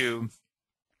look to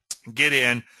get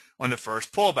in on the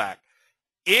first pullback.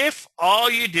 If all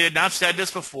you did, and I've said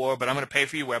this before, but I'm going to pay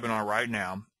for your webinar right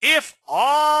now. If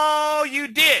all you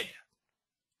did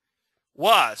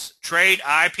was trade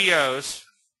IPOs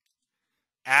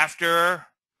after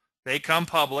they come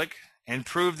public and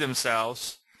prove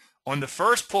themselves on the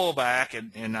first pullback,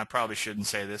 and I probably shouldn't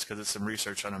say this because it's some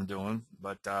research that I'm doing,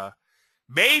 but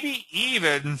maybe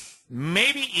even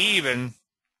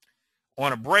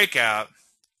on a breakout,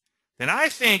 then I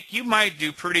think you might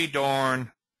do pretty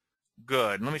darn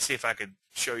good. And let me see if I could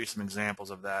show you some examples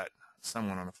of that.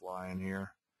 Someone on the fly in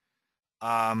here.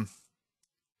 Well,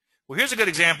 here's a good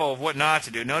example of what not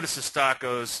to do. Notice the stock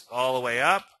goes all the way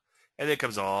up, and then it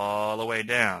comes all the way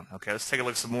down. Okay, let's take a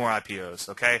look at some more IPOs.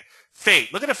 Okay,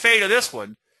 fate. Look at the fate of this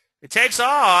one. It takes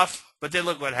off, but then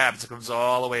look what happens. It comes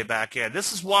all the way back in.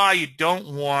 This is why you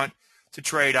don't want to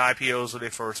trade IPOs when they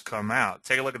first come out.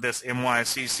 Take a look at this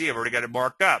MYCC. I've already got it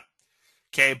marked up.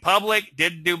 Came public,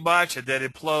 didn't do much, and then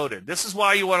imploded. This is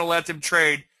why you want to let them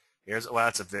trade Well,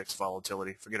 that's a VIX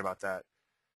volatility. Forget about that.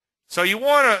 So you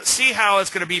want to see how it's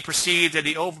going to be perceived in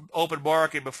the open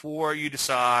market before you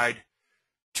decide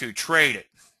to trade it.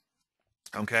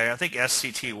 Okay, I think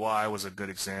SCTY was a good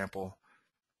example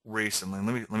recently.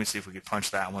 Let me see if we can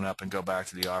punch that one up and go back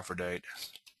to the offer date.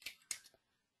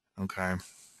 Okay.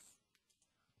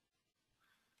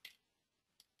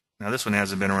 Now this one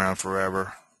hasn't been around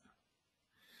forever.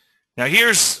 Now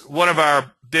here's one of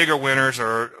our bigger winners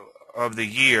of the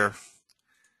year.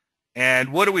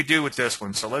 And what do we do with this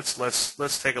one? So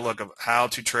let's take a look at how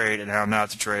to trade and how not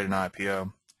to trade an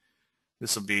IPO.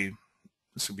 This will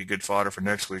be good fodder for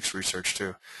next week's research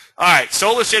too. All right,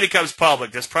 Solar City comes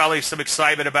public. There's probably some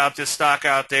excitement about this stock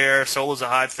out there. Solar's a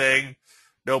hot thing,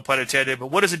 no pun intended. But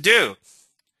what does it do?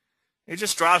 It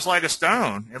just drops like a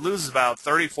stone. It loses about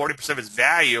 30-40% of its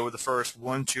value over the first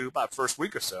first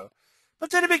week or so.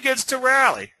 But then it begins to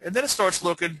rally, and then it starts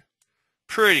looking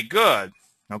pretty good.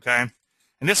 Okay,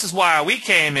 and this is why we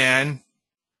came in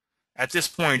at this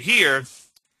point here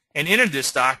and entered this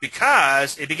stock,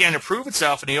 because it began to prove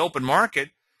itself in the open market,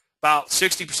 about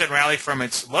 60% rally from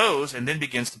its lows, and then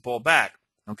begins to pull back.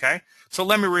 Okay, so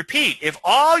let me repeat. If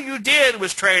all you did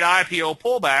was trade IPO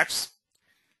pullbacks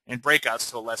and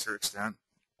breakouts to a lesser extent,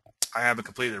 I haven't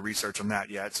completed the research on that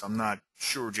yet, so I'm not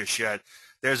sure just yet.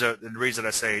 The reason I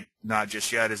say not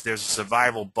just yet is there's a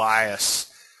survival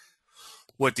bias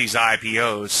with these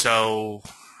IPOs. So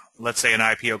let's say an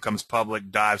IPO comes public,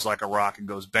 dives like a rock, and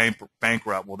goes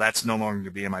bankrupt. Well, that's no longer going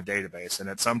to be in my database. And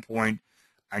at some point,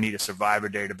 I need a survivor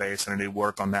database, and I need to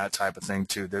work on that type of thing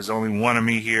too. There's only one of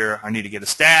me here. I need to get a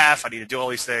staff. I need to do all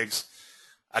these things.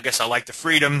 I guess I like the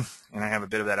freedom, and I have a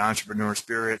bit of that entrepreneur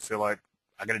spirit. Feel like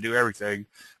I got to do everything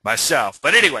myself.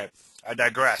 But anyway, I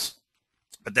digress.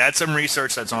 But that's some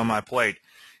research that's on my plate.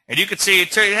 And you can see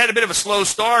it had a bit of a slow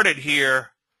start in here,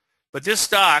 but this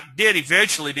stock did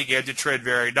eventually begin to trend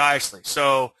very nicely.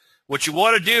 So what you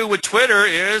want to do with Twitter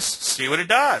is see what it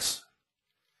does.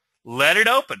 Let it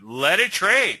open. Let it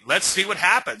trade. Let's see what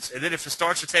happens. And then if it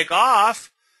starts to take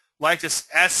off, like this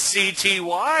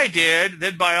SCTY did,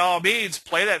 then by all means,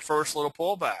 play that first little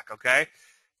pullback, okay?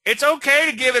 It's okay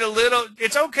to give it a little,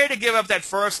 it's okay to give up that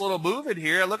first little move in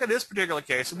here. Look at this particular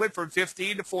case. It went from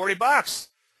 15 to 40 bucks.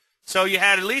 So you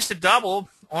had at least a double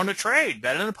on the trade,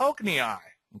 better than a poke in the eye,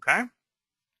 okay?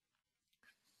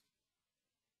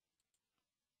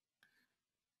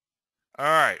 All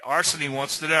right, Arseny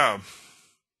wants to know.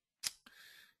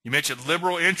 You mentioned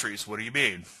liberal entries. What do you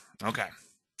mean? Okay.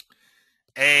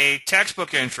 A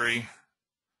textbook entry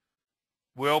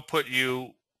will put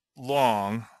you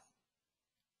long,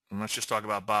 and let's just talk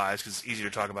about buys because it's easier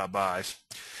to talk about buys,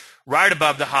 right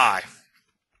above the high.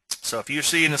 So if you're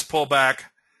seeing this pullback,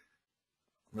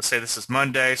 let's say this is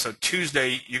Monday, so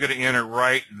Tuesday you're going to enter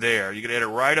right there. You're going to enter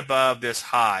right above this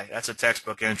high. That's a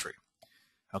textbook entry,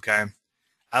 okay?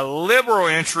 A liberal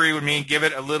entry would mean give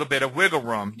it a little bit of wiggle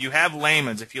room. You have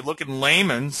layman's. If you look in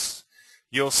layman's,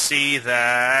 you'll see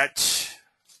that,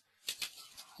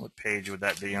 what page would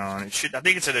that be on? It should, I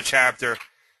think it's in a chapter.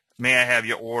 May I have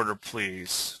your order,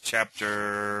 please?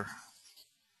 Chapter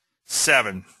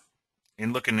 7.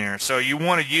 And look in there. So you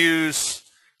want to use,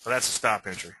 well, that's a stop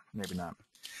entry. Maybe not.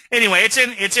 Anyway,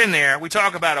 it's in there. We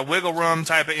talk about a wiggle room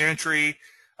type of entry,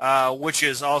 which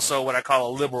is also what I call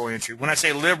a liberal entry. When I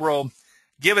say liberal,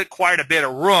 give it quite a bit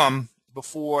of room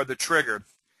before the trigger.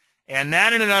 And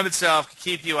that in and of itself can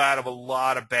keep you out of a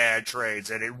lot of bad trades.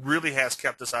 And it really has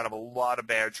kept us out of a lot of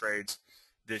bad trades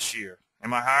this year.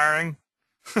 Am I hiring?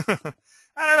 I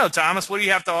don't know, Thomas. What do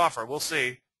you have to offer? We'll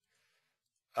see.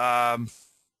 I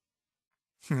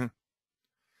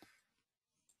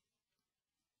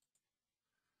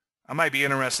might be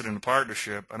interested in a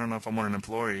partnership. I don't know if I want an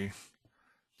employee.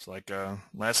 It's like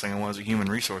last thing I want is a human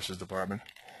resources department.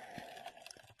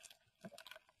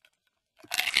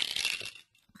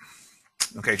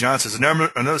 Okay, John says,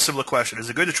 another similar question. Is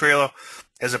it good to trail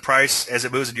as a price as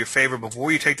it moves in your favor before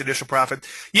you take the initial profit?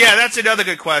 Yeah, that's another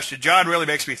good question. John really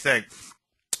makes me think.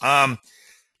 The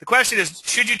question is,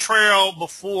 should you trail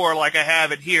before, like I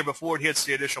have it here, before it hits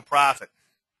the initial profit?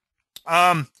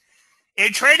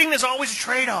 In trading, there's always a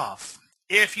trade-off.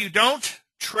 If you don't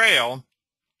trail,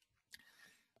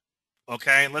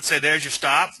 okay, let's say there's your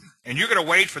stop, and you're going to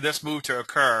wait for this move to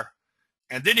occur,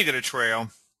 and then you're going to trail,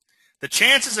 the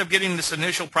chances of getting this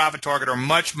initial profit target are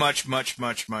much, much, much,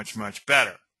 much, much, much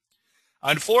better.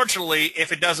 Unfortunately,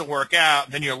 if it doesn't work out,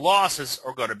 then your losses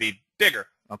are going to be bigger,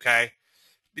 okay?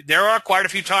 There are quite a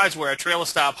few times where I trail a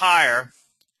stop higher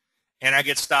and I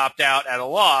get stopped out at a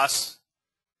loss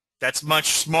that's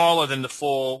much smaller than the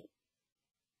full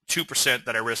 2%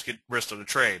 that I risked on the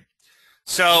trade.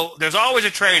 So there's always a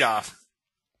trade-off.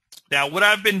 Now, what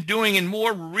I've been doing in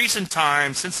more recent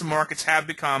times, since the markets have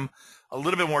become a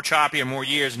little bit more choppy in more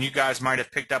years, and you guys might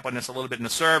have picked up on this a little bit in the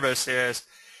service, is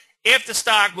if the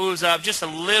stock moves up just a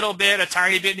little bit, a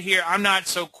tiny bit in here, I'm not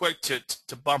so quick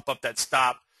to bump up that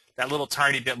stop, that little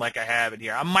tiny bit like I have in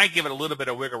here. I might give it a little bit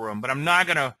of wiggle room, but I'm not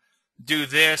going to do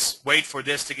this, wait for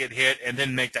this to get hit, and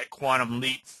then make that quantum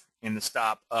leap in the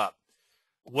stop up.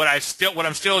 What I'm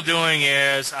still doing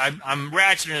is I'm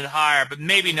ratcheting it higher, but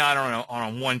maybe not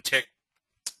on a one tick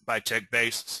by tick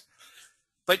basis.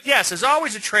 But yes, there's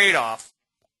always a trade-off.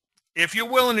 If you're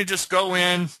willing to just go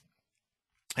in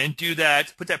and do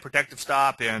that, put that protective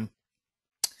stop in,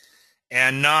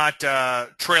 and not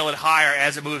trail it higher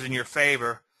as it moves in your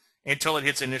favor until it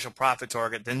hits the initial profit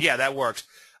target, then yeah, that works.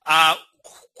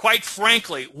 Quite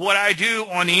frankly, what I do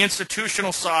on the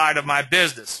institutional side of my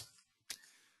business,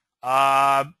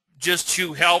 just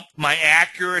to help my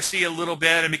accuracy a little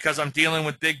bit, and because I'm dealing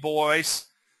with big boys,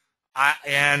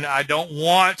 I don't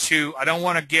want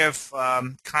to give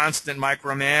constant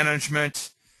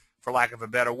micromanagement, for lack of a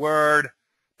better word.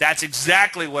 That's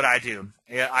exactly what I do.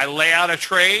 I lay out a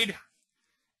trade,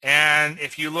 and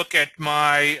if you look at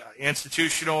my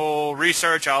institutional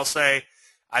research, I'll say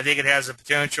I think it has the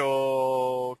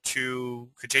potential to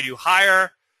continue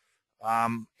higher,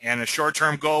 and a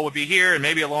short-term goal would be here, and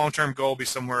maybe a long-term goal would be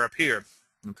somewhere up here,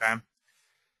 okay?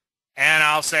 And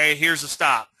I'll say, here's the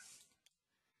stop.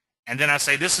 And then I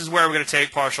say, this is where we're going to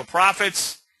take partial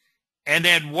profits. And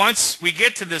then once we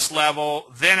get to this level,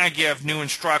 then I give new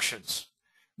instructions.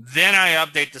 Then I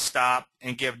update the stop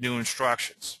and give new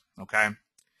instructions, okay?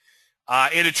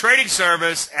 In a trading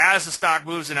service, as the stock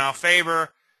moves in our favor,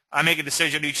 I make a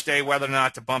decision each day whether or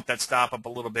not to bump that stop up a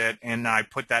little bit, and I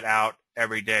put that out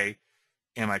every day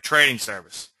in my trading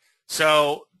service.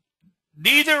 So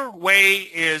neither way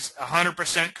is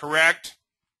 100% correct,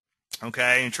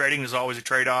 okay? And trading is always a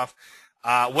trade-off.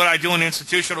 What I do on the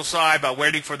institutional side, by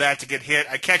waiting for that to get hit,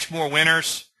 I catch more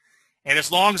winners. And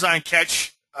as long as I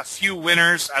catch a few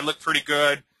winners, I look pretty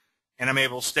good, and I'm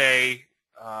able to stay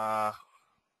a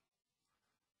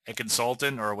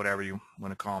consultant or whatever you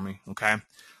want to call me, okay?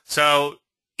 So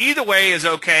either way is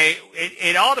okay.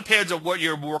 It all depends on what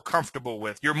you're more comfortable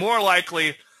with. You're more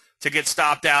likely to get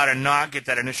stopped out and not get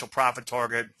that initial profit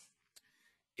target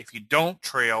if you don't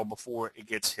trail before it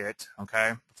gets hit,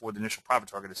 okay, before the initial profit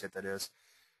target is hit, that is.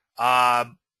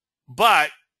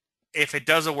 But if it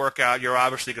doesn't work out, you're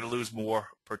obviously going to lose more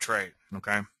per trade,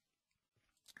 okay?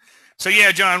 So,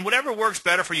 yeah, John, whatever works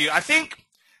better for you. I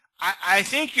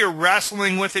think you're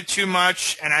wrestling with it too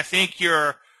much, and I think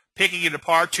you're picking it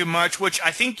apart too much, which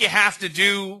I think you have to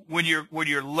do when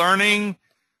you're learning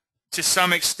to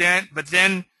some extent, but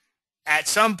then at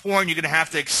some point you're going to have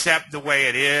to accept the way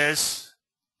it is,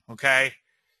 okay,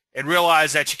 and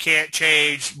realize that you can't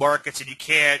change markets and you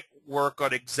can't work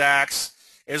on exacts.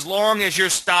 As long as your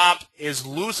stop is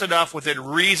loose enough within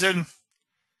reason,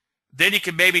 then you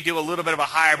can maybe do a little bit of a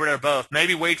hybrid of both.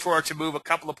 Maybe wait for it to move a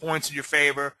couple of points in your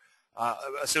favor,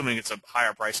 assuming it's a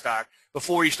higher price stock,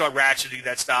 before you start ratcheting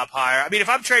that stop higher. I mean, if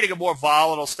I'm trading a more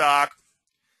volatile stock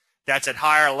that's at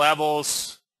higher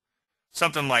levels,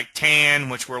 something like TAN,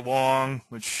 which we're long,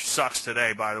 which sucks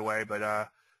today, by the way, but I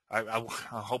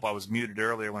hope I was muted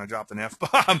earlier when I dropped an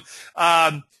F-bomb.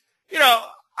 You know,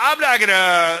 I'm not going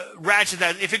to ratchet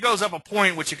that. If it goes up a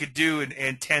point, which you could do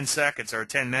in 10 seconds or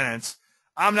 10 minutes,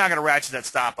 I'm not going to ratchet that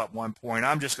stop up 1 point.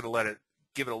 I'm just going to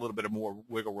give it a little bit of more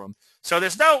wiggle room. So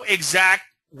there's no exact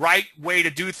right way to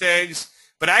do things,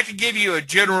 but I can give you a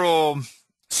general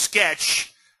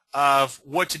sketch of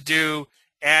what to do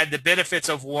and the benefits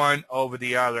of one over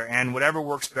the other, and whatever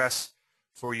works best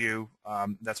for you,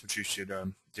 that's what you should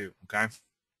do, okay?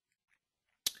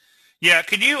 Yeah,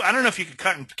 I don't know if you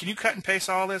can you cut and paste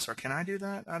all this, or can I do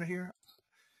that out of here?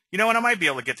 You know what, I might be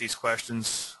able to get these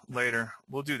questions later.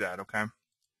 We'll do that, okay?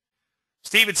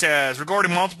 Steven says,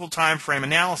 regarding multiple time frame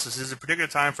analysis, is a particular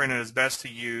time frame that is best to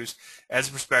use as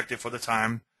a perspective for the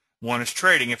time one is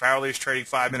trading? If hourly is trading,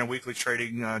 5-minute, weekly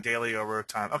trading, daily over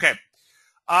time. Okay.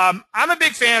 I'm a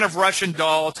big fan of Russian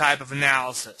doll type of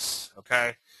analysis,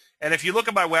 okay? And if you look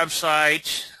at my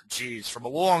website, geez, from a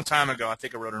long time ago, I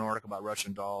think I wrote an article about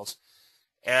Russian dolls.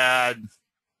 And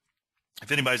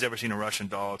if anybody's ever seen a Russian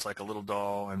doll, it's like a little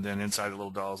doll, and then inside the little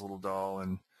doll is a little doll,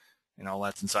 and all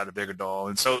that's inside a bigger doll.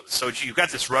 And so you've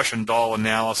got this Russian doll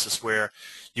analysis where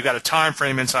you got a time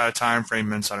frame inside a time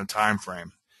frame inside a time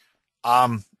frame.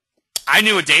 I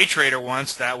knew a day trader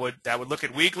once that would look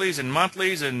at weeklies and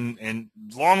monthlies and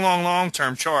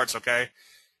long-term charts, okay?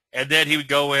 And then he would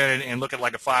go in and look at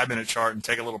like a 5-minute chart and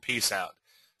take a little piece out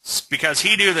because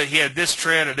he knew that he had this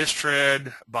trend or this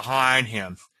trend behind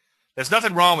him. There's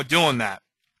nothing wrong with doing that.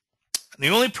 The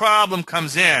only problem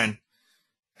comes in,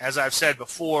 as I've said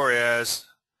before, is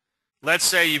let's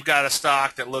say you've got a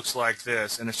stock that looks like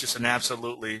this, and it's just an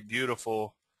absolutely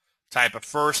beautiful type of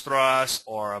first thrust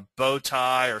or a bow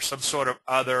tie or some sort of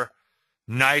other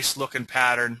nice looking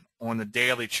pattern on the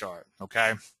daily chart,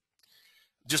 okay?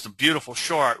 Just a beautiful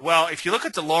chart. Well, if you look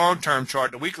at the long-term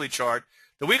chart, the weekly chart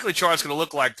is going to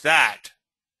look like that.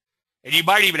 And you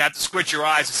might even have to squint your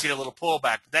eyes to see a little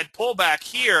pullback. But that pullback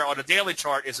here on the daily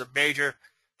chart is a major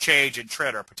change in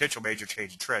trend or a potential major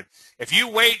change in trend. If you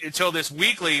wait until this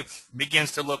weekly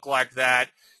begins to look like that,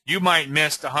 you might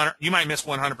miss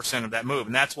 100% of that move.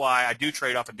 And that's why I do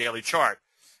trade off a daily chart.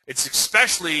 It's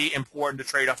especially important to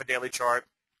trade off a daily chart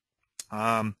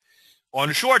on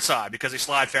the short side because they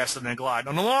slide faster than they glide.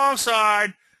 On the long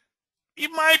side, you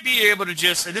might be able to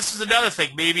just, and this is another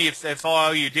thing, maybe if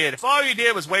all you did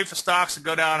was wait for stocks to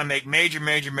go down and make major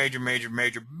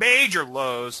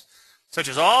lows, such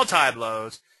as all-time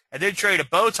lows, and then trade a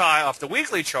bow tie off the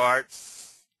weekly chart,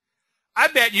 I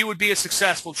bet you would be a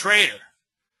successful trader.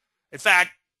 In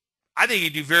fact, I think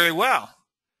you'd do very well.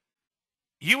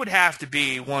 You would have to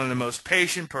be one of the most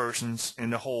patient persons in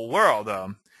the whole world.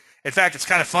 In fact, it's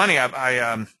kind of funny.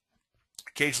 I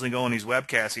occasionally go on these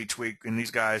webcasts each week, and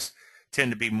these guys tend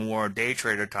to be more day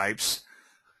trader types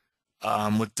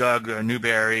with Doug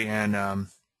Newberry and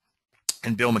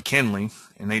Bill McKinley,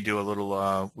 and they do a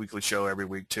little weekly show every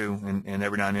week too. And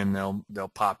every now and then they'll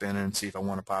pop in and see if I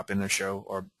want to pop in their show,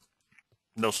 or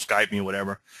they'll Skype me,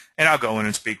 whatever, and I'll go in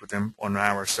and speak with them on an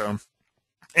hour or so.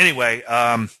 Anyway,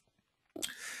 and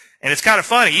it's kind of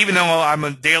funny, even though I'm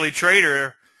a daily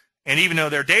trader, and even though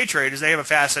they're day traders, they have a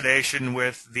fascination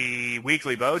with the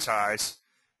weekly bow ties.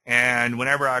 And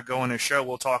whenever I go on this show,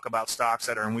 we'll talk about stocks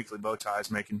that are in weekly bow ties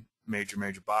making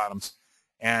major bottoms.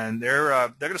 And they're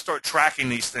going to start tracking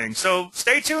these things. So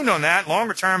stay tuned on that.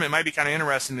 Longer term, it might be kind of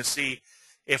interesting to see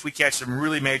if we catch some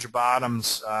really major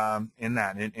bottoms in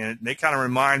that. And they kind of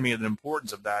remind me of the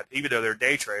importance of that, even though they're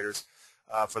day traders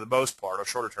for the most part, or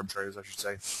shorter-term traders, I should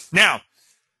say. Now,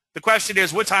 the question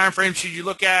is, what time frame should you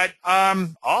look at?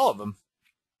 All of them.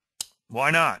 Why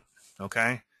not?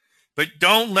 Okay? But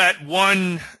don't let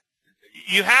one –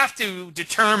 you have to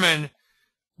determine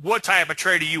what type of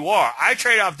trader you are. I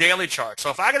trade off daily charts. So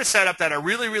if I get a setup that I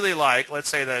really like, let's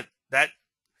say that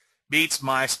beats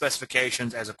my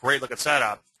specifications as a great-looking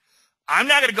setup, I'm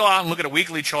not going to go out and look at a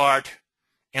weekly chart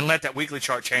and let that weekly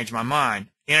chart change my mind.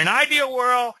 In an ideal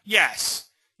world, yes.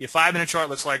 Your 5-minute chart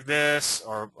looks like this,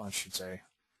 or I should say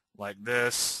like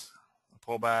this,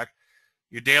 pull back.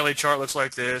 Your daily chart looks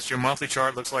like this. Your monthly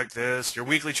chart looks like this. Your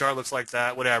weekly chart looks like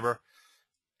that, whatever.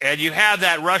 And you have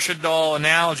that Russian doll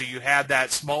analogy. You have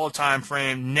that small time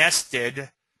frame nested,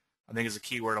 I think is the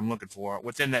key word I'm looking for,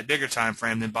 within that bigger time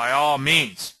frame, then by all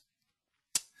means.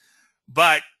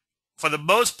 But for the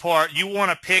most part, you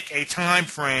want to pick a time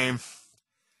frame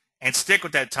and stick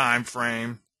with that time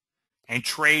frame and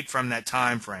trade from that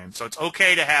time frame. So it's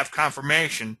okay to have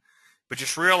confirmation, but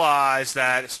just realize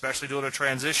that, especially doing a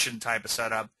transition type of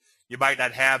setup, you might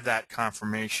not have that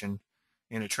confirmation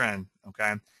in a trend,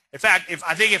 okay? In fact,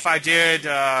 if I did,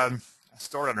 I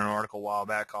started an article a while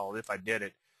back called If I Did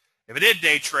It. If I did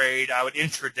day trade, I would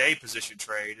intraday position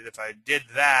trade. And if I did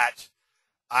that,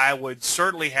 I would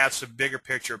certainly have some bigger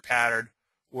picture pattern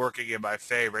working in my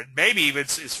favor. Maybe even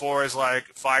as far as like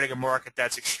finding a market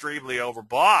that's extremely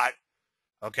overbought,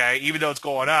 okay, even though it's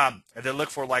going up, and then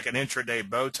look for like an intraday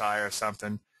bow tie or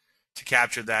something to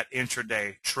capture that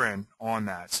intraday trend on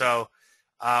that. So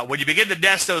when you begin to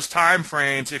nest those time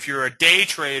frames, if you're a day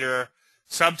trader,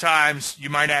 sometimes you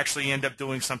might actually end up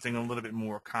doing something a little bit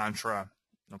more contra,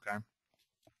 okay?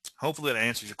 Hopefully that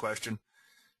answers your question.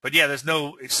 But, yeah, there's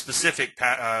no specific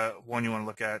one you want to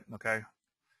look at, okay?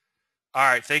 All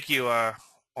right, thank you,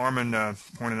 Armin,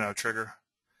 pointing out a trigger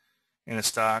in a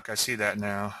stock. I see that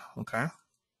now, okay?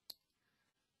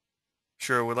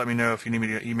 Sure, well, let me know if you need me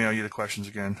to email you the questions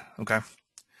again, okay?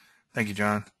 Thank you,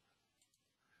 John.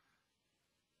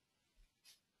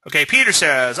 Okay, Peter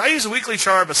says, I use a weekly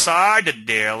chart beside the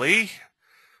daily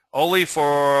only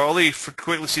for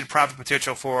quickly see the profit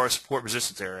potential for a support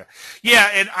resistance area. Yeah,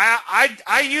 and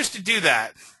I used to do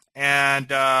that. And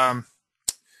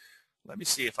let me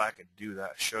see if I could do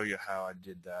that, show you how I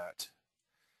did that.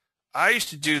 I used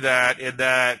to do that in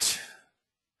that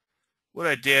what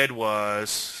I did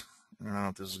was, I don't know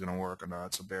if this is going to work or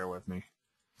not, so bear with me.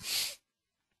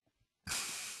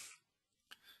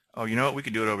 Oh, you know what? We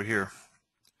could do it over here.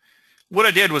 What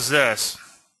I did was this.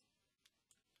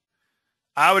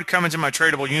 I would come into my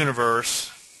tradable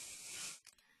universe,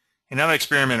 and I've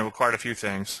experimented with quite a few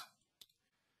things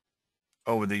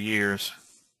over the years.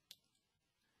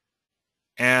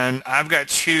 And I've got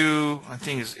two, I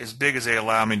think as big as they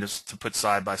allow me to put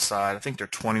side by side. I think they're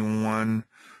 21,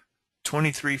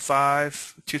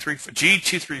 23.5,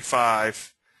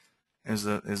 G235 is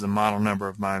the model number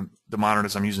of the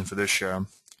monitors I'm using for this show.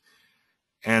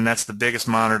 And that's the biggest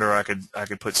monitor I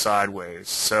could put sideways.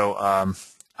 So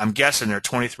I'm guessing they're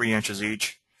 23 inches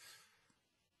each.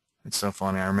 It's so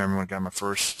funny. I remember when I got my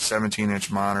first 17-inch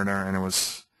monitor, and it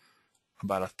was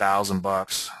about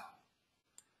 $1,000,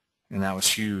 and that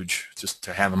was huge just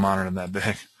to have a monitor that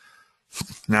big.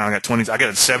 Now I got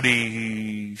a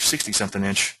 70, 60-something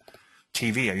inch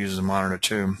TV I use as a monitor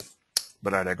too,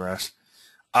 but I digress.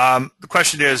 The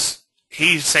question is,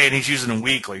 he's saying he's using them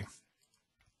weekly.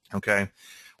 Okay.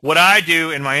 What I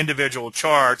do in my individual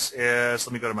charts is,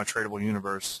 let me go to my tradable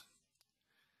universe,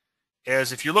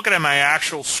 is if you're looking at my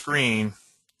actual screen,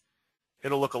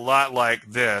 it'll look a lot like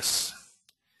this.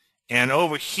 And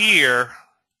over here,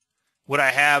 what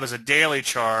I have is a daily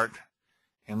chart.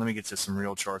 And let me get to some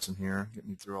real charts in here. Get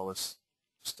me through all this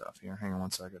stuff here. Hang on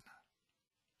one second.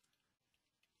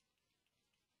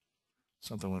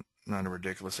 Something with not a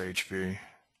ridiculous HV.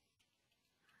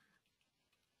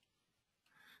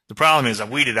 The problem is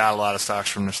I've weeded out a lot of stocks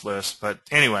from this list. But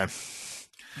anyway,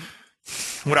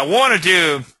 what I want to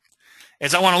do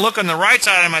is I want to look on the right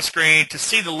side of my screen to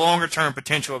see the longer-term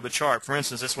potential of the chart. For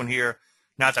instance, this one here,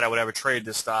 not that I would ever trade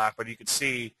this stock, but you could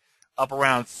see up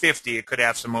around 50, it could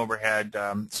have some overhead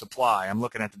supply. I'm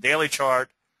looking at the daily chart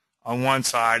on one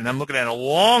side, and I'm looking at a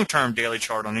long-term daily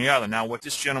chart on the other. Now, what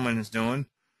this gentleman is doing,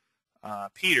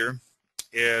 Peter,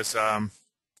 is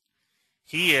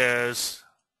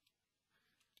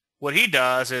what he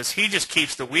does is he just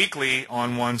keeps the weekly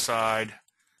on one side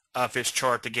of his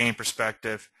chart to gain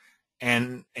perspective,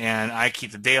 and I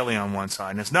keep the daily on one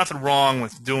side. And there's nothing wrong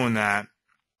with doing that.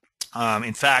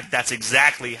 In fact, that's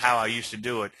exactly how I used to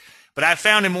do it. But I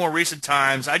found in more recent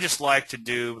times, I just like to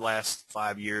do last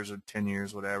 5 years or 10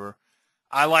 years, whatever.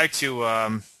 I like to,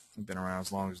 I've been around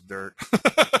as long as dirt.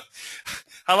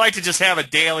 I like to just have a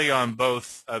daily on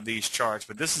both of these charts.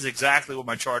 But this is exactly what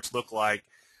my charts look like.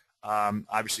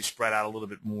 Obviously spread out a little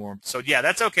bit more. So, yeah,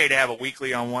 that's okay to have a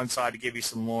weekly on one side to give you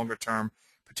some longer-term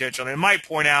potential. And it might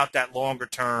point out that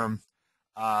longer-term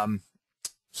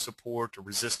support or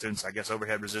resistance, I guess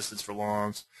overhead resistance for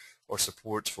longs or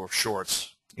supports for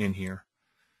shorts in here.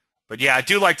 But, yeah, I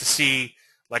do like to see,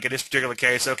 like in this particular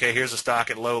case, okay, here's a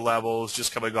stock at low levels,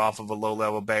 just coming off of a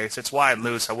low-level base. It's wide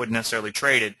loose. I wouldn't necessarily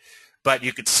trade it. But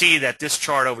you could see that this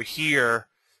chart over here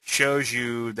shows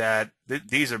you that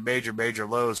these are major, major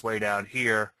lows way down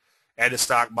here, and the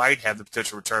stock might have the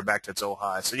potential to return back to its old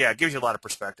high. So, yeah, it gives you a lot of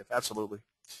perspective. Absolutely.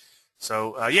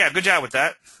 So, yeah, good job with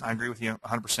that. I agree with you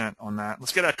 100% on that.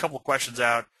 Let's get a couple of questions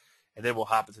out, and then we'll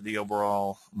hop into the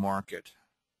overall market.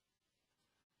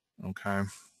 Okay.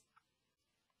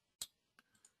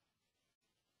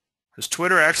 Has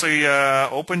Twitter actually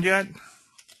opened yet?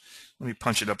 Let me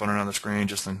punch it up on another screen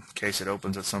just in case it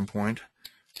opens at some point.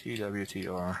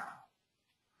 TWTR.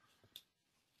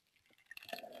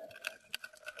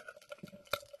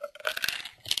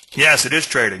 Yes, it is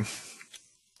trading.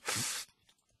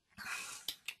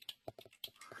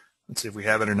 Let's see if we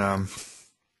have it in,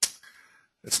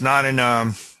 it's not in,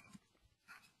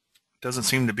 doesn't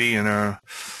seem to be in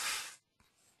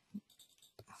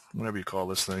whatever you call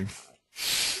this thing.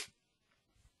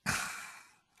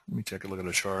 Let me take a look at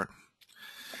the chart.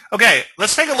 Okay,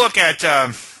 let's take a look at,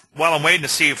 while I'm waiting to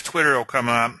see if Twitter will come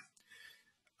up,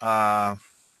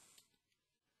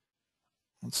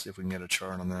 let's see if we can get a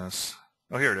chart on this.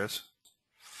 Oh, here it is.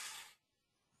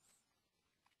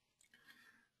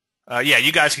 Yeah,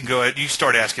 you guys can go ahead. You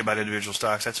start asking about individual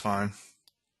stocks. That's fine.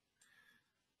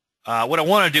 What I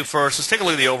want to do first is take a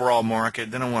look at the overall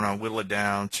market. Then I want to whittle it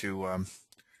down to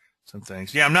some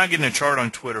things. Yeah, I'm not getting a chart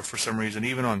on Twitter for some reason,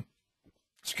 even on,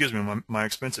 excuse me, my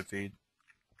expensive feed.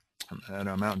 That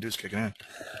Mountain Dew's kicking in.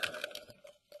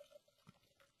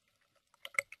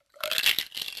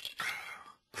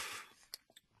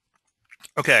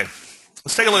 Okay,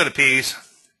 let's take a look at the P's,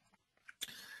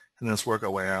 and then let's work our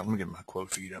way out. Let me get my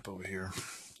quote feed up over here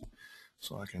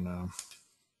so I can, I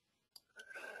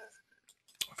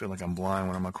feel like I'm blind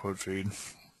when I'm on my quote feed.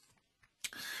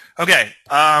 Okay,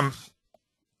 the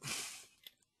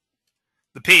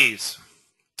P's.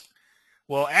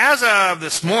 Well, as of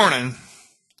this morning,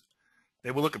 they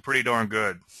were looking pretty darn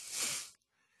good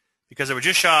because they were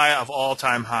just shy of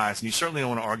all-time highs, and you certainly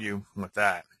don't want to argue with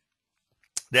that.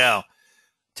 Now,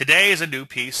 today is a new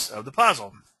piece of the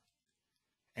puzzle,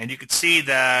 and you can see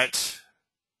that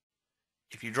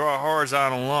if you draw a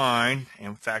horizontal line, and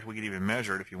in fact, we could even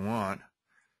measure it if you want,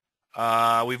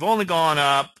 we've only gone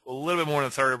up a little bit more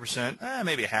than 30%,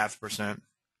 maybe 0.5%.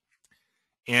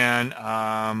 in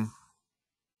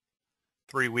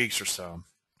 3 weeks or so.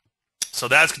 So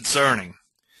that's concerning.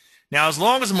 Now, as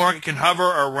long as the market can hover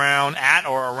around at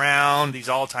or around these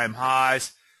all-time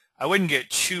highs, I wouldn't get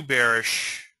too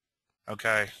bearish,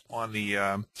 okay, on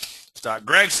the stock.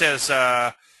 Greg says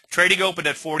trading opened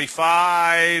at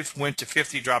 45, went to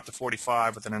 50, dropped to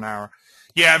 45 within an hour.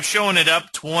 Yeah, I'm showing it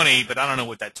up 20, but I don't know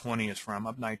what that 20 is from.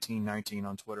 Up 19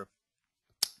 on Twitter.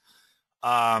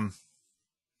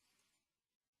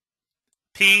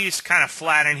 P's kind of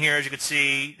flat in here, as you can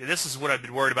see. This is what I've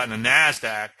been worried about in the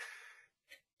NASDAQ.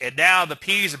 And now the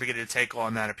P's are beginning to take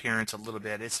on that appearance a little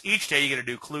bit. It's each day you get a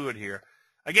new fluid here.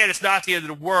 Again, it's not the end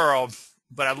of the world,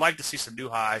 but I'd like to see some new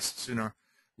highs sooner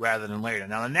rather than later.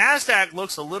 Now, the NASDAQ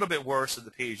looks a little bit worse than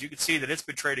the P's. You can see that it's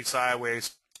been trading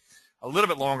sideways a little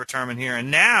bit longer term in here. And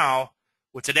now,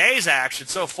 with today's action,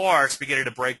 so far, it's beginning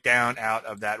to break down out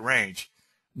of that range.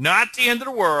 Not the end of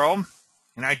the world.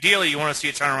 And ideally, you want to see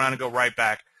it turn around and go right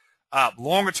back up.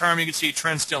 Longer term, you can see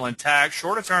trend still intact.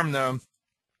 Shorter term, though,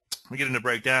 we're getting to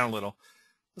break down a little.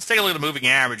 Let's take a look at the moving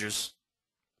averages.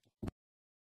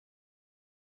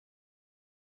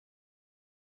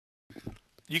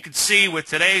 You can see with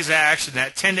today's action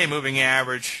that 10-day moving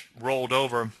average rolled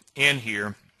over in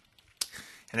here.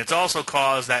 And it's also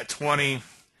caused that 20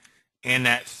 and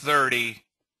that 30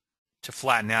 to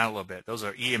flatten out a little bit. Those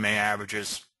are EMA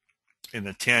averages. And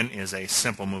the 10 is a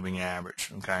simple moving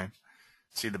average, okay?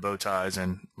 See the bow ties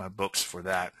in my books for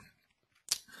that.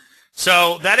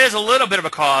 So that is a little bit of a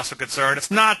cause for concern.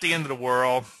 It's not the end of the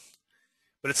world,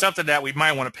 but it's something that we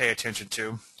might want to pay attention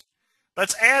to.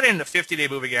 Let's add in the 50-day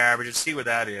moving average and see what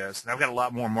that is. And I've got a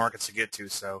lot more markets to get to,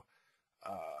 so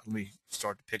let me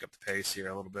start to pick up the pace here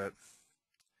a little bit.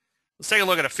 Let's take a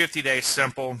look at a 50-day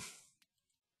simple.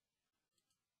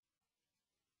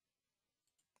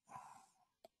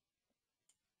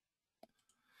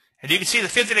 And you can see the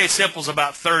 50-day simple is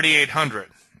about 3,800.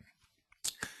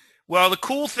 Well, the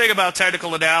cool thing about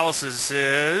technical analysis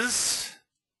is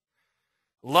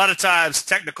a lot of times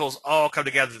technicals all come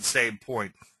together at the same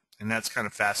point, and that's kind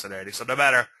of fascinating. So no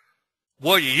matter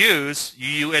what you use,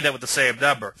 you end up with the same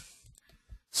number.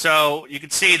 So you can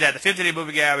see that the 50-day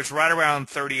moving average right around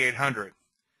 3,800.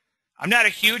 I'm not a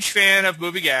huge fan of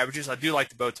moving averages. I do like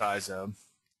the bow ties, though.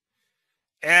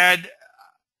 And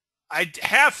I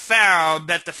have found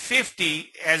that the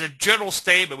 50, as a general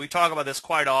statement, we talk about this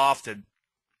quite often,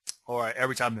 or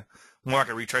every time the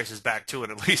market retraces back to it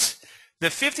at least, the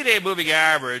 50-day moving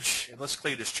average, and let's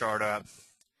clean this chart up,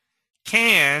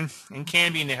 can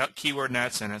be in the keyword in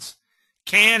that sentence,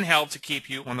 can help to keep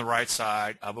you on the right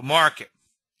side of a market,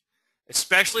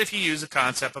 especially if you use the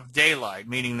concept of daylight,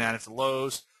 meaning that if the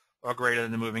lows are greater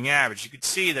than the moving average. You can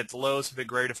see that the lows have been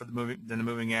greater than the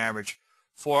moving average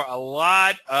for a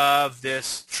lot of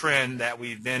this trend that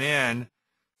we've been in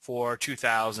for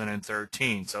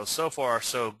 2013. So far,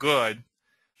 so good.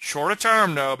 Shorter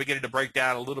term, though, beginning to break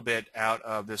down a little bit out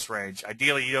of this range.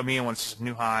 Ideally, you know me, I want to see some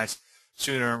new highs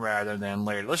sooner rather than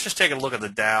later. Let's just take a look at the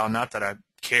Dow. Not that I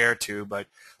care to, but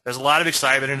there's a lot of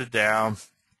excitement in the Dow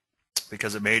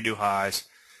because it made new highs.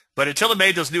 But until it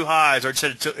made those new highs, or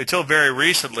until very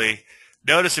recently,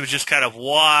 notice it was just kind of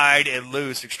wide and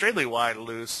loose, extremely wide and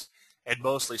loose, and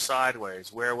mostly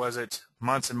sideways. Where was it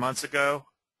months and months ago?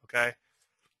 Okay,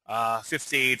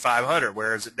 15,500.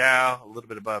 Where is it now? A little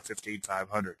bit above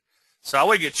 15,500. So I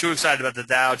wouldn't get too excited about the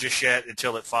Dow just yet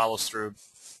until it follows through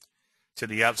to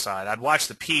the upside. I'd watch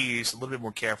the P's a little bit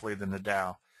more carefully than the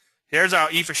Dow. Here's our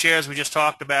EFA shares we just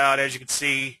talked about. As you can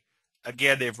see,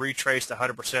 again, they've retraced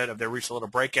 100% of their recent little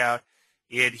breakout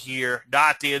in here.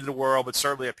 Not the end of the world, but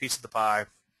certainly a piece of the pie,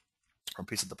 or a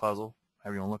piece of the puzzle,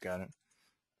 however you want to look at it.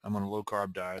 I'm on a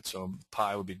low-carb diet, so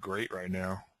pie would be great right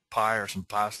now. Pie or some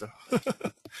pasta.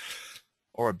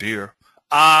 Or a beer.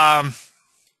 Let's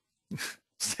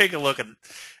take a look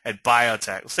at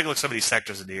biotech. Let's take a look at some of these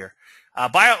sectors in here.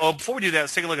 Before we do that,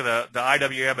 let's take a look at the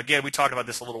IWM. Again, we talked about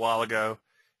this a little while ago.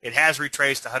 It has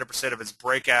retraced 100% of its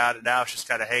breakout, and now it's just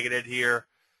kind of hanging in here.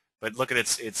 But look at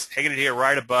it's hanging in here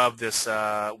right above this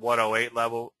 108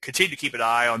 level. Continue to keep an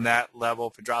eye on that level.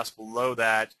 If it drops below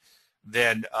that,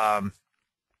 then I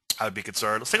would be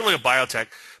concerned. Let's take a look at biotech.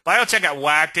 Biotech got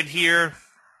whacked in here.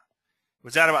 It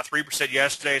was down about 3%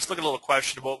 yesterday. It's looking a little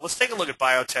questionable. Let's take a look at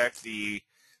biotech, the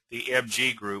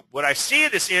MG group. What I see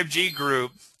in this MG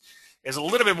group is a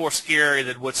little bit more scary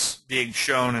than what's being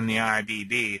shown in the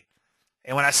IBB.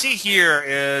 And what I see here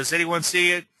is, anyone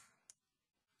see it?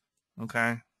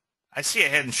 Okay. I see a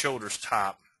head and shoulders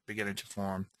top beginning to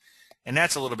form. And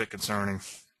that's a little bit concerning.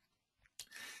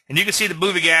 And you can see the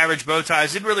moving average bow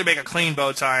ties didn't really make a clean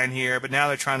bow tie in here, but now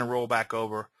they're trying to roll back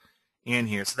over in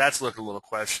here. So that's looking a little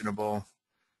questionable.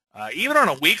 Even on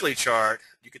a weekly chart,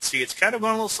 you can see it's kind of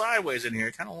going a little sideways in here.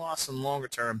 It kind of lost some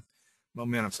longer-term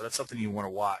momentum, so that's something you want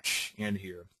to watch in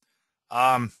here.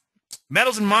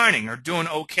 Metals and mining are doing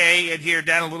okay in here,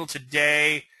 down a little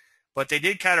today, but they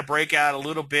did kind of break out a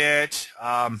little bit.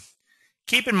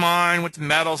 Keep in mind with the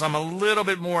metals, I'm a little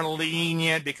bit more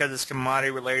lenient because it's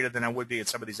commodity related than I would be in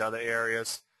some of these other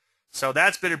areas. So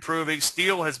that's been improving.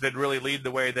 Steel has been really leading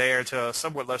the way there to a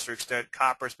somewhat lesser extent.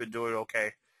 Copper's been doing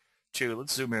okay too.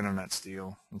 Let's zoom in on that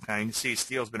steel. Okay, you can see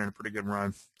steel's been in a pretty good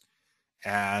run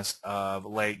as of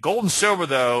late. Gold and silver,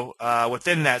 though,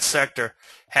 within that sector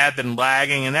have been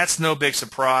lagging, and that's no big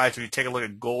surprise when you take a look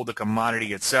at gold, the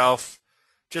commodity itself.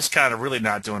 Just kind of really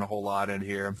not doing a whole lot in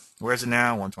here. Where is it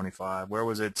now? 125. Where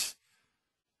was it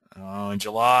in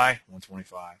July?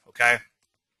 125. Okay.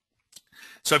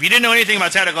 So if you didn't know anything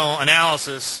about technical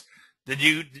analysis, then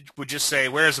you would just say,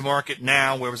 where's the market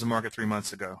now? Where was the market 3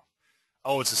 months ago?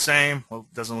 Oh, it's the same? Well,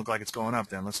 it doesn't look like it's going up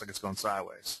then. It looks like it's going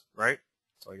sideways, right?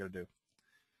 That's all you got to do.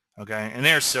 Okay, and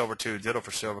there's silver too. Ditto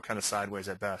for silver, kind of sideways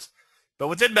at best. But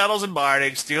within metals and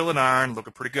mining, steel and iron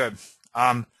looking pretty good.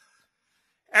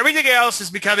 Everything else is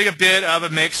becoming a bit of a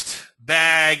mixed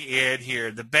bag in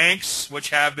here. The banks, which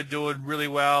have been doing really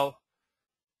well,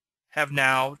 have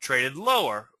now traded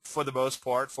lower for the most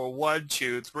part for 1,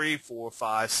 2, 3, 4,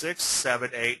 5, 6, 7,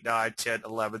 8, 9, 10,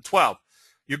 11, 12.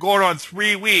 You're going on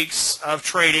 3 weeks of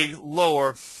trading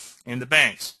lower in the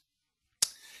banks.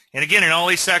 And again, in all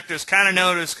these sectors, kind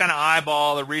of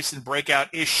eyeball the recent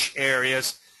breakout-ish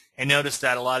areas and notice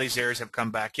that a lot of these areas have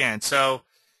come back in. So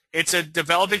it's a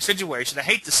developing situation. I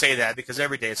hate to say that because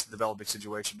every day it's a developing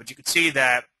situation, but you can see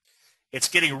that it's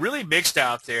getting really mixed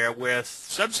out there with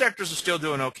some sectors are still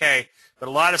doing okay, but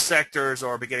a lot of sectors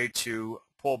are beginning to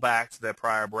pull back to their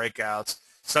prior breakouts.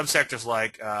 Some sectors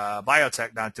like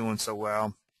biotech not doing so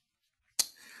well.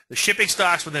 The shipping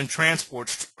stocks within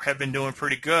transports have been doing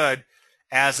pretty good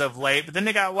as of late, but then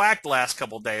they got whacked the last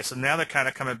couple of days, so now they're kind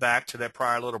of coming back to their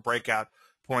prior little breakout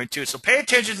point too. So pay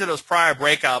attention to those prior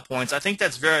breakout points. I think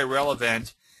that's very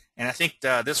relevant, and I think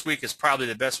this week is probably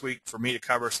the best week for me to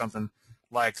cover something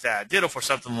like that. Ditto for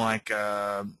something like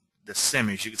the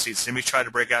semis. You can see the semis tried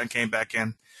to break out and came back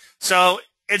in. So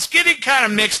it's getting kind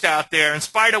of mixed out there in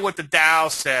spite of what the Dow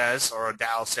says, or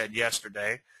Dow said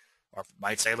yesterday, or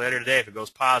might say later today if it goes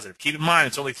positive. Keep in mind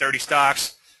it's only 30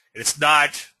 stocks. It's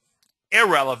not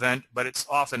irrelevant, but it's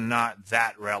often not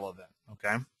that relevant,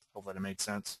 okay? Hopefully that made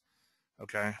sense,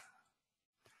 okay?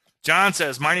 John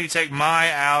says, might need to take my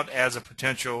out as a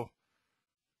potential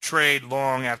trade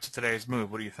long after today's move.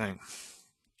 What do you think?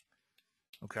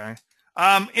 Okay.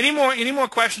 Any more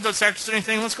questions on sectors or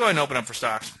anything? Let's go ahead and open up for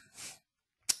stocks.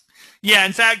 Yeah,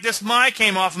 in fact, this MI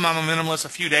came off of my momentum list a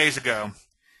few days ago.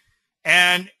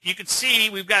 And you can see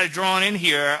we've got it drawn in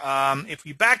here. If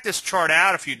we back this chart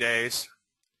out a few days,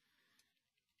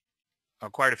 or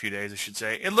quite a few days, I should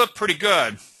say, it looked pretty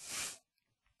good.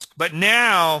 But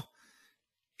now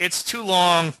it's too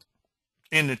long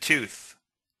in the tooth.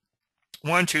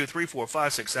 1, 2, 3, 4,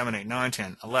 5, 6, 7, 8, 9,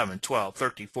 10, 11, 12,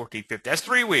 13, 14, 15. That's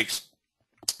 3 weeks.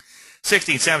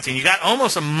 16, 17. You got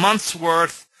almost a month's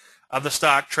worth of the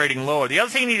stock trading lower. The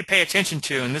other thing you need to pay attention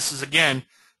to, and this is, again,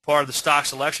 part of the stock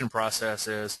selection process,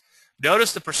 is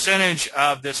notice the percentage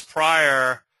of this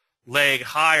prior leg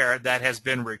higher that has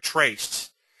been retraced.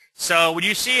 So when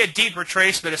you see a deep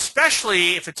retracement,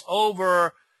 especially if it's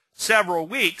over several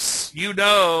weeks, you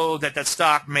know that that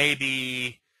stock may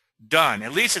be done.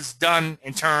 At least it's done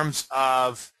in terms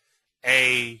of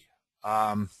a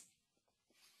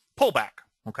pullback,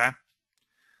 okay?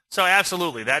 So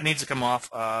absolutely, that needs to come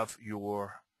off of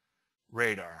your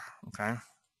radar, okay?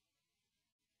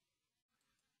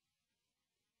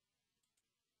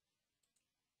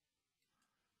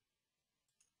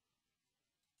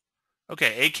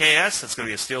 Okay, AKS, that's going to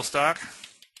be a steel stock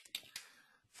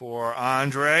for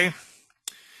Andre.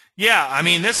 Yeah, I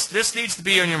mean, this needs to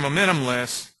be on your momentum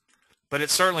list, but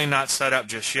it's certainly not set up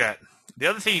just yet. The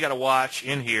other thing you got to watch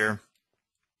in here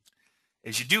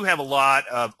is you do have a lot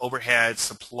of overhead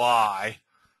supply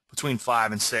between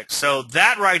 5 and 6. So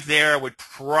that right there would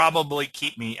probably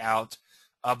keep me out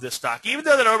of this stock. Even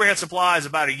though that overhead supply is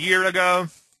about a year ago,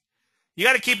 you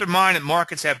got to keep in mind that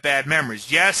markets have bad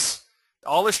memories. Yes,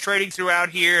 all this trading throughout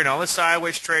here and all this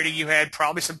sideways trading, you had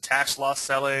probably some tax loss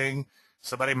selling.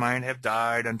 Somebody might have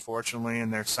died, unfortunately,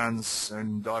 and their sons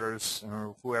and daughters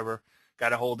or whoever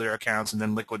got a hold of their accounts and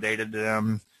then liquidated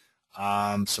them.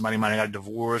 Somebody might have got a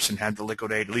divorce and had to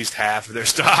liquidate at least half of their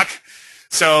stock.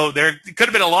 So there could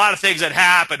have been a lot of things that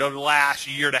happened over the last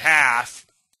year and a half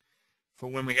for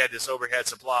when we had this overhead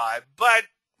supply. But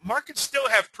markets still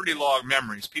have pretty long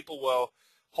memories. People will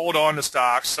hold on to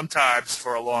stocks sometimes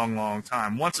for a long, long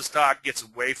time. Once a stock gets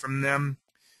away from them,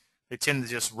 they tend to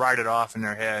just write it off in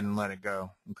their head and let it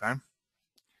go, okay?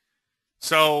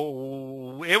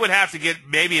 So it would have to get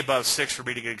maybe above 6 for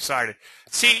me to get excited.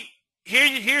 See,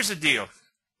 here's the deal.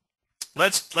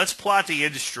 Let's plot the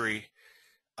industry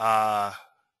on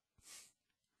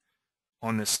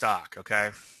this stock,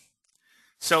 okay?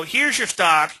 So here's your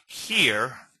stock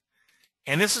here,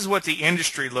 and this is what the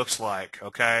industry looks like,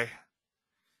 okay?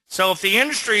 So if the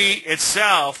industry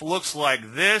itself looks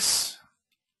like this,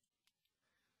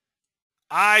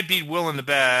 I'd be willing to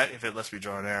bet, if it lets me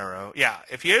draw an arrow, yeah,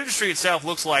 if the industry itself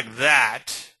looks like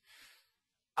that,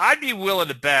 I'd be willing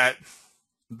to bet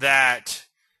that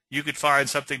you could find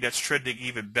something that's trending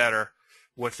even better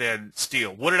within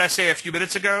steel. What did I say a few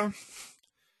minutes ago?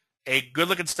 A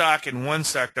good-looking stock in one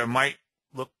sector might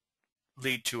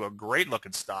lead to a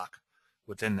great-looking stock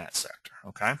within that sector,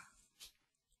 okay?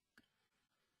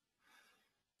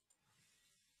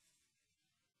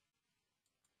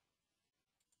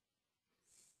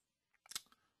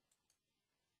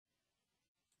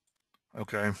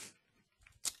 Okay.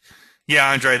 Yeah,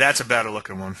 Andre, that's a better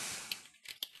looking one.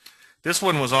 This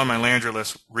one was on my Landry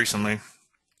list recently,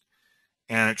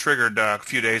 and it triggered a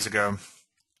few days ago.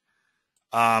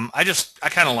 I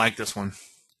kind of like this one.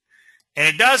 And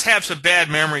it does have some bad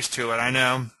memories to it, I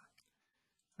know.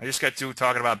 I just got through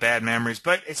talking about bad memories,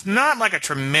 but it's not like a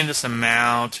tremendous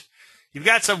amount. You've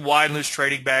got some wide and loose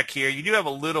trading back here. You do have a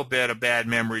little bit of bad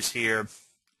memories here.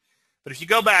 But if you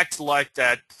go back to like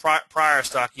that prior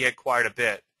stock, you had quite a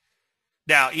bit.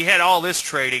 Now, you had all this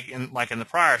trading in the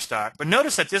prior stock, but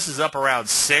notice that this is up around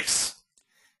 6.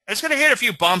 It's going to hit a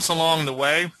few bumps along the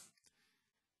way.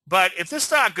 But if this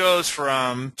stock goes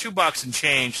from $2 and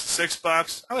change to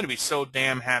 $6, I'm going to be so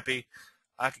damn happy.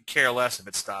 I could care less if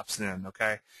it stops then,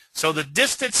 okay? So the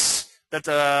distance that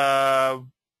the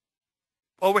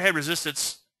overhead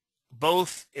resistance,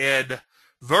 both in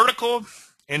vertical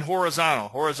and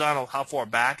horizontal, how far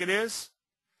back it is,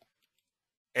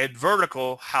 and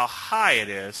vertical, how high it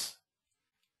is,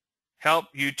 help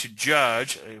you to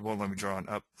judge, it won't let me draw an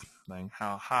up thing,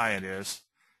 how high it is,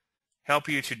 help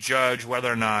you to judge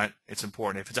whether or not it's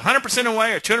important. If it's 100%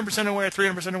 away or 200% away or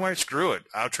 300% away, screw it.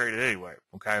 I'll trade it anyway,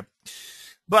 okay?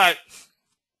 But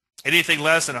anything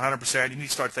less than 100%, you need to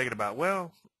start thinking about,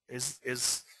 well, is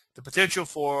the potential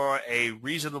for a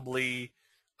reasonably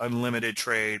unlimited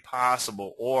trade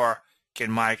possible, or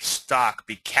can my stock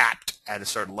be capped at a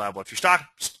certain level? If your stock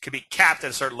can be capped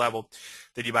at a certain level,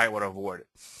 then you might want to avoid it,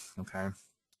 okay?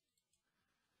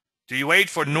 Do you wait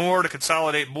for NOR to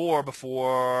consolidate more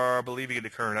before believing in the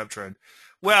current uptrend?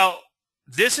 Well,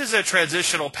 this is a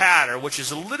transitional pattern, which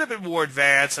is a little bit more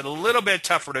advanced and a little bit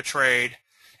tougher to trade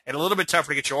and a little bit tougher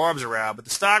to get your arms around, but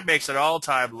the stock makes an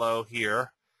all-time low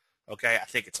here. Okay, I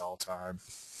think it's all-time.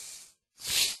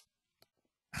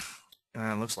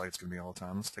 It looks like it's going to be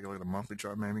all-time. Let's take a look at the monthly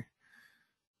chart maybe.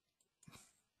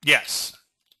 Yes.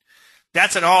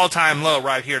 That's an all-time low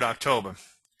right here in October.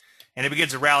 And it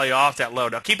begins to rally off that low.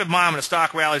 Now, keep in mind when a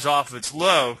stock rallies off of its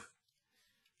low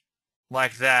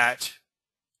like that,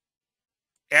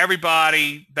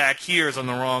 everybody back here is on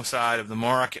the wrong side of the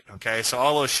market, okay? So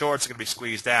all those shorts are going to be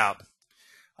squeezed out.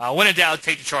 When in doubt,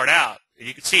 take the chart out. And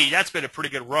you can see that's been a pretty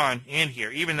good run in here,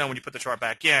 even though when you put the chart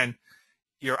back in,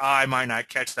 your eye might not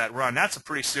catch that run. That's a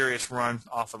pretty serious run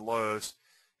off of lows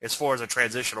as far as a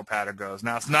transitional pattern goes.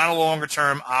 Now, it's not a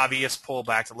longer-term obvious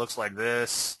pullback that looks like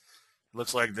this. It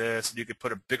looks like this. And you could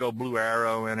put a big old blue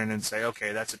arrow in it and say,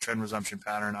 okay, that's a trend resumption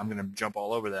pattern. I'm going to jump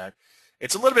all over that.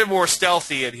 It's a little bit more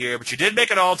stealthy in here, but you did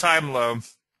make an all-time low,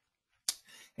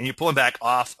 and you're pulling back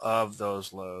off of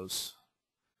those lows.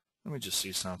 Let me just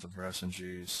see something for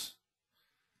S&Gs.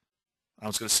 I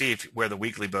was going to see where the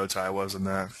weekly bow tie was in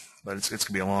that, but it's going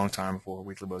to be a long time before a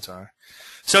weekly bow tie.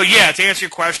 So, yeah, to answer your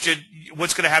question,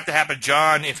 what's going to happen,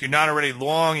 John, if you're not already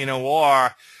long in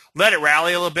OR, let it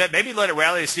rally a little bit. Maybe let it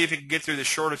rally to see if you can get through the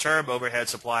shorter-term overhead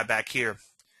supply back here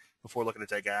before looking to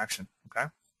take action, okay?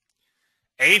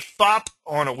 AFOP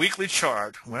on a weekly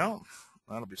chart. Well,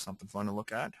 that'll be something fun to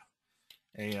look at.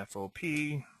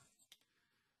 AFOP,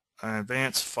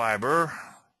 advanced fiber.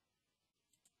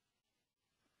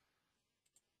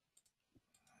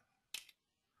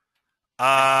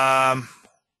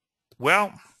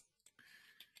 Well,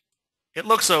 it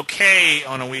looks okay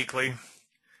on a weekly,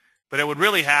 but it would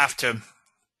really have to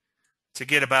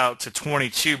get about to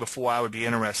 22 before I would be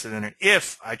interested in it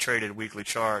if I traded weekly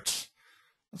charts.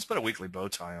 Let's put a weekly bow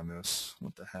tie on this.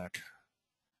 What the heck?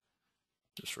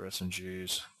 Just for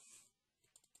S&Gs.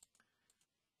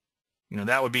 You know,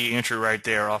 that would be entry right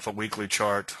there off a weekly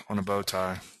chart on a bow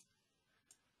tie.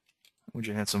 Would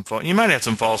you had some you might have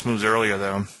some false moves earlier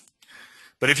though.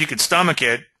 But if you could stomach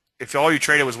it, if all you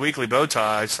traded was weekly bow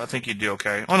ties, I think you'd do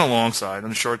okay. On the long side, on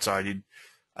the short side,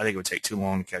 I think it would take too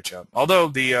long to catch up.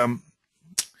 Although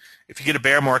if you get a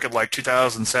bear market like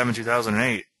 2007,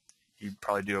 2008, you'd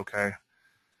probably do okay.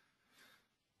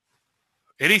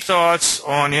 Any thoughts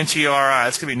on NTRI?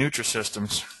 That's going to be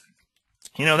Nutrisystems.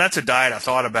 You know, that's a diet I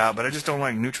thought about, but I just don't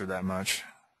like Nutri that much.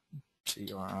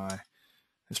 TRI.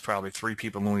 There's probably 3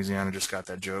 people in Louisiana just got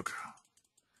that joke.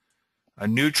 A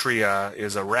nutria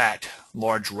is a rat,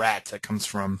 large rat that comes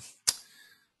from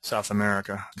South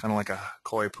America, kind of like a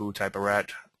coypu type of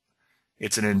rat.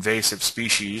 It's an invasive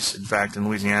species. In fact, in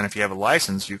Louisiana, if you have a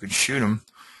license, you can shoot them,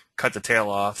 cut the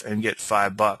tail off, and get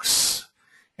 $5.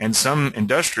 And some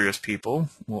industrious people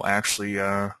will actually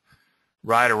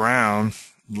ride around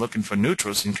looking for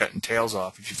nutris and cutting tails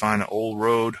off. If you find an old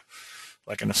road,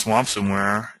 like in a swamp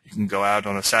somewhere, you can go out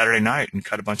on a Saturday night and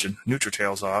cut a bunch of nutri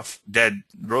tails off, dead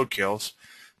roadkills,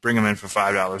 bring them in for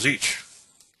 $5 each.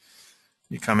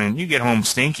 You come in, you get home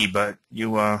stinky, but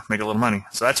you make a little money.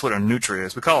 So that's what a nutri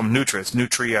is. We call them nutris.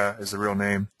 Nutria is the real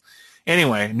name.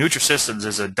 Anyway, Nutrisystems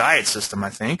is a diet system, I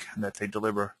think, that they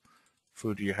deliver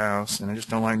food to your house, and I just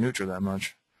don't like Nutri that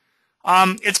much.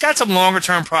 It's got some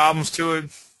longer-term problems to it.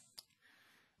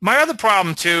 My other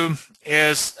problem, too,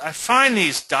 is I find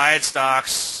these diet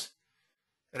stocks,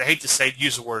 and I hate to say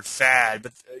use the word fad,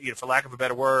 but for lack of a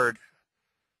better word,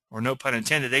 or no pun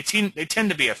intended, they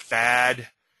tend to be a fad.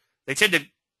 They tend to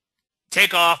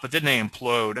take off, but then they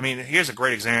implode. I mean, here's a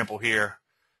great example here.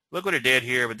 Look what it did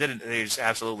here, but then they just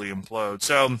absolutely implode.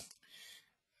 So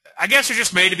I guess they're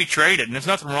just made to be traded, and there's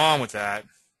nothing wrong with that.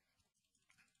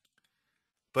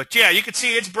 But yeah, you can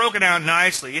see it's broken out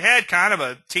nicely. It had kind of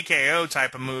a TKO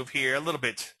type of move here, a little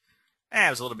bit. It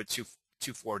was a little bit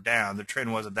too far down. The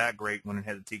trend wasn't that great when it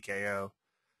had a TKO.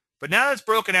 But now that it's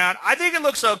broken out, I think it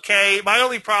looks okay. My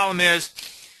only problem is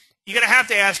you're going to have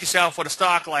to ask yourself with a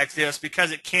stock like this,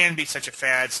 because it can be such a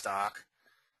fad stock,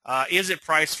 is it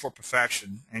priced for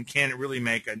perfection, and can it really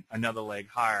make another leg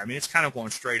higher? I mean, it's kind of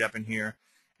going straight up in here,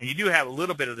 and you do have a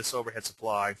little bit of this overhead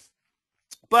supply.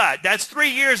 But that's 3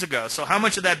 years ago, so how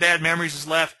much of that bad memories is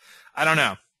left, I don't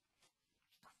know.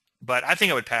 But I think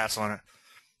I would pass on it.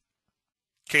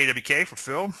 KWK for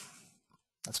Phil.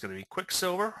 That's going to be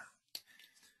Quicksilver.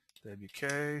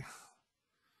 WK,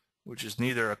 which is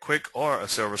neither a quick or a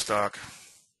silver stock.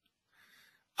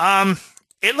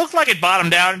 It looked like it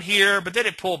bottomed out in here, but then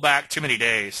it pulled back too many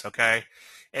days, okay?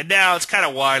 And now it's kind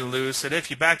of wide and loose, and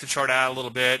if you back the chart out a little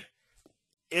bit,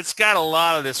 it's got a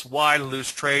lot of this wide and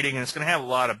loose trading, and it's going to have a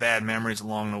lot of bad memories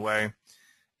along the way.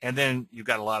 And then you've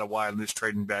got a lot of wide and loose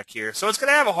trading back here. So it's going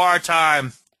to have a hard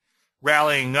time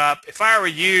rallying up. If I were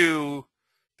you,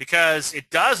 because it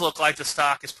does look like the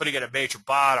stock is putting at a major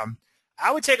bottom,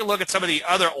 I would take a look at some of the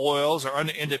other oils or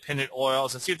independent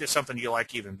oils and see if there's something you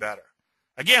like even better.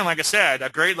 Again, like I said, a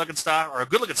great-looking stock or a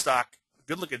good-looking stock,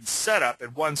 good-looking setup in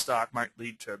one stock might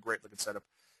lead to a great-looking setup.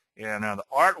 And now the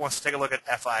Art wants to take a look at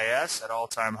FIS at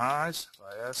all-time highs.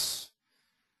 FIS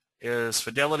is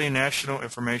Fidelity National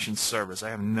Information Service. I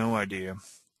have no idea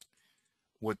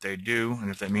what they do and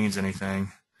if that means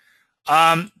anything.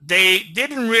 They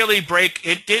didn't really break.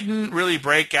 It didn't really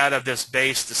break out of this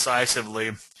base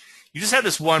decisively. You just have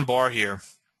this one bar here,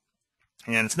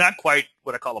 and it's not quite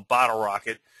what I call a bottle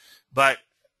rocket, but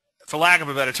for lack of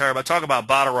a better term, I talk about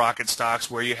bottle rocket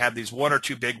stocks where you have these 1 or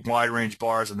 2 big wide-range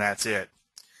bars, and that's it.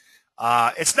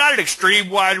 It's not an extreme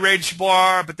wide-range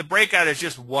bar, but the breakout is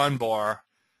just one bar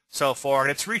so far,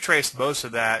 and it's retraced most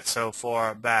of that so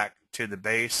far back to the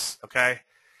base, okay?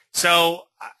 So,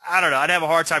 I don't know. I'd have a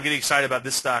hard time getting excited about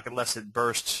this stock unless it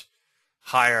bursts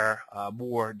higher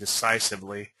more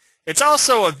decisively. It's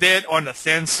also a bit on the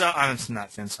thin side. It's not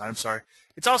thin side, I'm sorry.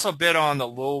 It's also a bit on the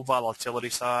low volatility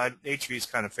side. HV is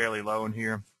kind of fairly low in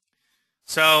here.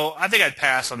 So, I think I'd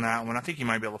pass on that one. I think you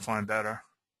might be able to find better.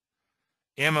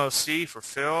 MOC for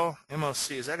Phil.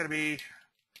 MOC, is that going to be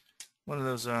one of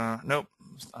those? Nope.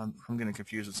 I'm getting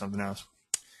confused with something else.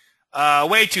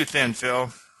 Way too thin,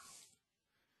 Phil.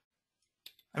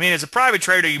 I mean, as a private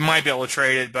trader, you might be able to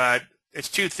trade it, but it's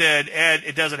too thin, and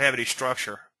it doesn't have any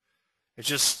structure. It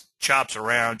just chops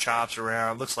around.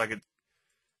 Looks like it,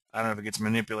 I don't know if it gets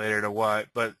manipulated or what,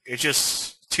 but it's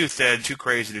just too thin, too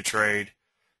crazy to trade.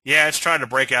 Yeah, it's trying to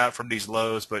break out from these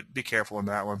lows, but be careful on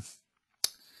that one.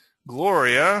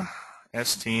 Gloria,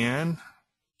 STN.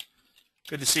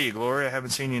 Good to see you, Gloria. I haven't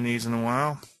seen you in these in a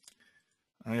while.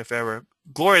 If ever.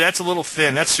 Gloria, that's a little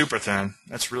thin. That's super thin.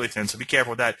 That's really thin, so be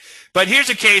careful with that. But here's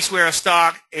a case where a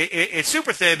stock, it's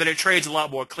super thin, but it trades a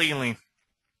lot more cleanly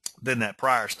than that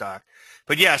prior stock.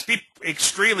 But yes, be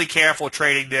extremely careful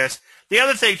trading this. The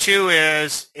other thing too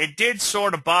is it did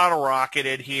sort of bottle rocket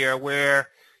it here, where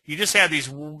you just have these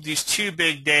two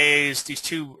big days,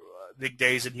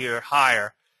 in here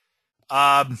higher.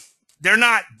 They're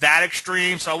not that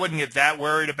extreme, so I wouldn't get that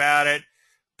worried about it.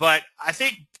 But I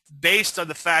think based on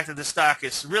the fact that the stock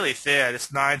is really thin,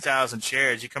 it's 9,000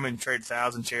 shares. You come in and trade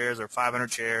 1,000 shares or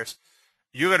 500 shares,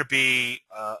 you're going to be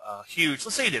huge.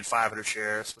 Let's say you did 500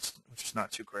 shares, which is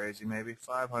not too crazy, maybe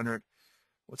 500.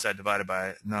 What's that divided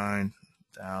by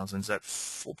 9,000? Is that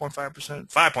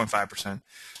 4.5%? 5.5%.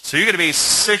 So you're going to be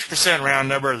 6% round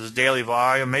number of the daily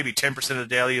volume, maybe 10% of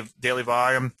the daily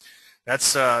volume.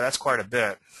 That's quite a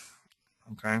bit.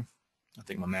 Okay, I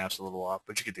think my math's a little off,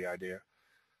 but you get the idea.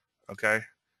 Okay,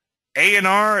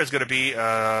 A&R is going to be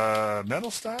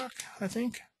metal stock, I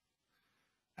think.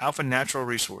 Alpha Natural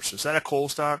Resources. Is that a coal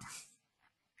stock?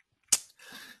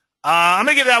 I'm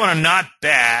going to give that one a not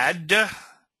bad,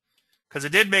 because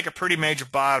it did make a pretty major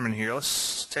bottom in here.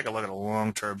 Let's take a look at a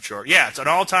long-term chart. Yeah, it's an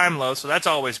all-time low, so that's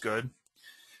always good.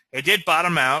 It did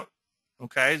bottom out.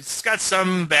 Okay, it's got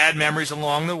some bad memories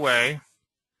along the way.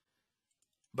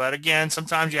 But again,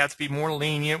 sometimes you have to be more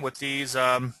lenient with these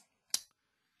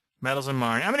metals and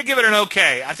mining. I'm going to give it an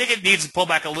okay. I think it needs to pull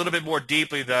back a little bit more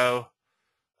deeply, though,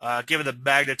 given the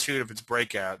magnitude of its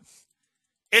breakout.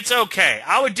 It's okay.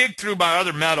 I would dig through my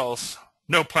other metals,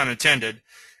 no pun intended,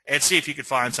 and see if you could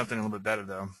find something a little bit better,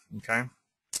 though. Okay?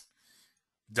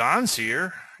 Don's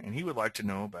here, and he would like to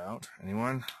know about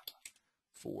anyone?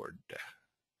 Ford.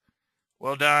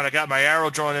 Well, Don, I got my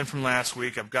arrow drawn in from last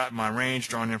week. I've got my range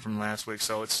drawn in from last week,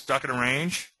 so it's stuck in a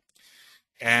range.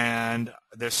 And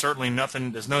there's certainly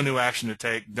nothing, there's no new action to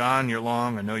take. Don, you're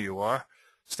long. I know you are.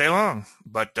 Stay long.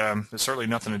 But there's certainly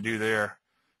nothing to do there.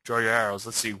 Draw your arrows.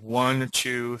 Let's see. 1,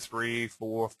 2, 3,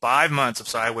 4, 5 months of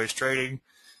sideways trading.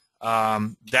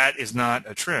 That is not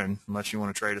a trend unless you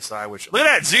want to trade a sideways. Look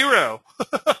at that. 0.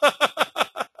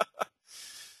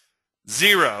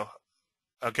 0.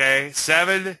 Okay.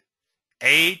 7,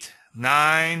 8,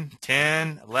 9,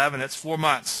 10, 11. That's 4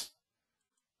 months.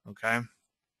 Okay.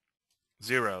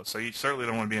 0. So you certainly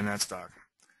don't want to be in that stock.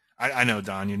 I know,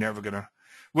 Don. You're never going to.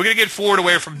 We're going to get Ford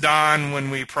away from Don when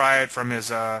we pry it from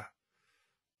his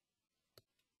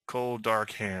cold,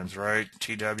 dark hands, right?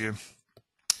 TW.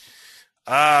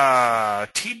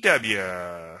 TW.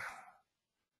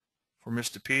 For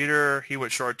Mr. Peter, he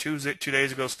went short 2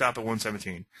 days ago, stopped at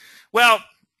 117. Well,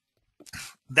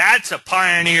 that's a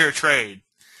pioneer trade.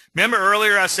 Remember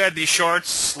earlier I said these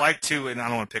shorts like to, and I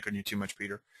don't want to pick on you too much,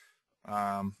 Peter,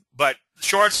 but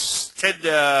shorts tend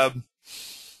to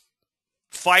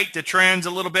fight the trends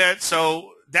a little bit,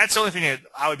 so that's the only thing that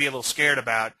I would be a little scared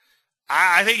about.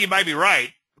 I think you might be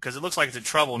right, because it looks like it's in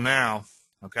trouble now,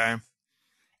 okay?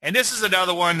 And this is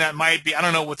another one that might be, I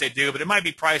don't know what they do, but it might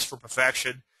be priced for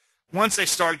perfection. Once they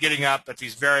start getting up at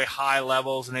these very high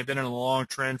levels, and they've been in a long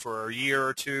trend for a year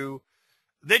or two,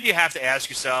 then you have to ask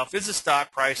yourself, is the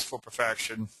stock priced for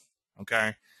perfection?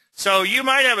 Okay? So you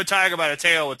might have a tiger by the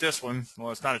tail with this one.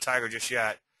 Well, it's not a tiger just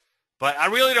yet. But I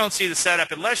really don't see the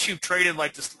setup unless you've traded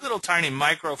like this little tiny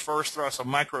micro first thrust or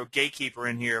micro gatekeeper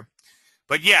in here.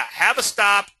 But yeah, have a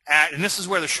stop at, and this is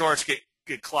where the shorts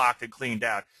get clocked and cleaned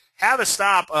out. Have a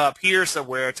stop up here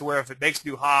somewhere to where if it makes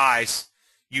new highs,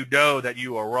 you know that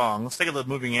you are wrong. Let's take a look at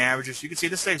moving averages. You can see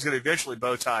this thing's going to eventually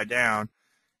bow tie down,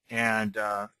 and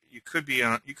you could be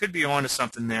on to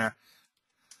something there.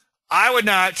 I would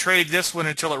not trade this one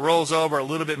until it rolls over a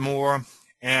little bit more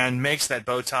and makes that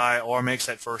bow tie or makes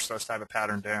that first thrust type of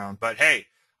pattern down. But hey,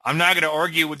 I'm not going to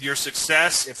argue with your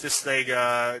success if this thing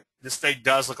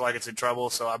does look like it's in trouble.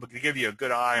 So I'm going to give you a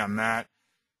good eye on that.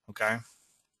 Okay.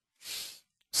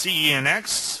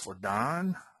 CENX for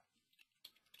Don.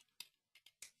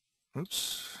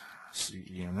 Oops.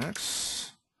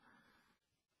 CENX.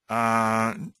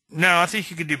 No, I think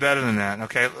you could do better than that.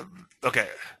 Okay. Okay.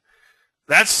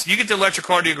 You get the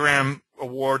electrocardiogram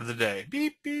award of the day.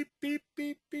 Beep, beep, beep,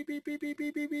 beep, beep, beep, beep, beep,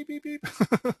 beep, beep, beep, beep, beep.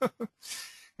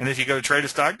 And if you go to trade a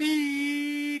stock,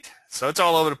 beep. So it's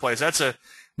all over the place. That's a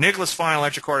Nicholas Fine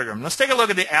electrocardiogram. Let's take a look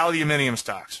at the aluminum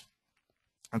stocks.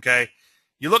 Okay.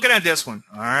 You're looking at this one.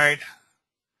 All right.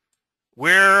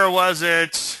 Where was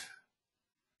it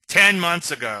 10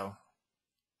 months ago?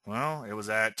 Well, it was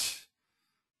at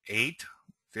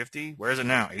 850. Where is it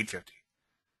now? 850.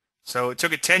 So it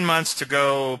took it 10 months to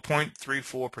go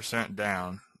 0.34%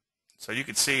 down. So you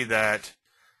can see that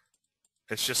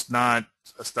it's just not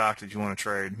a stock that you want to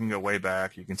trade. You can go way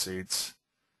back. You can see it's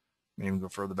maybe even go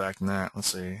further back than that.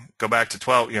 Let's see. Go back to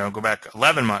 12, go back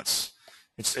 11 months.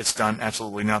 It's done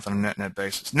absolutely nothing on a net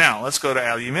basis. Now, let's go to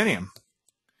aluminum.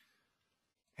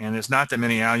 and there's not that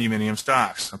many aluminum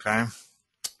stocks, okay?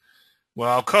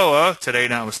 Well, Alcoa, today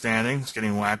notwithstanding, is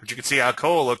getting whacked, but you can see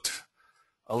Alcoa looked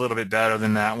a little bit better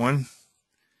than that one.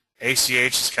 ACH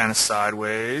is kind of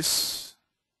sideways.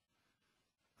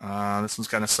 This one's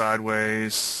kind of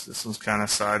sideways. This one's kind of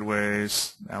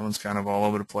sideways. That one's kind of all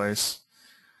over the place.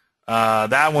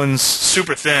 That one's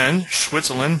super thin,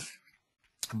 Switzerland,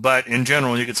 but in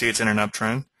general, you can see it's in an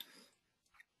uptrend.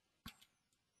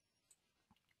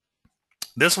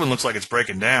 This one looks like it's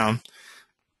breaking down.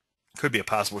 Could be a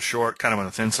possible short, kind of on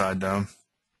the thin side, though.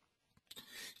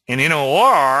 And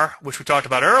NOR, which we talked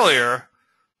about earlier,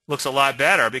 looks a lot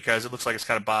better because it looks like it's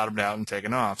kind of bottomed out and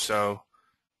taken off. So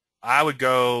I would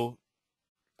go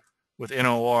with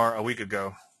NOR a week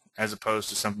ago as opposed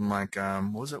to something like,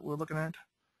 what was it we're looking at?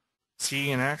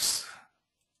 T and X.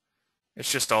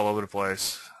 It's just all over the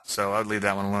place. So I'd leave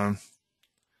that one alone.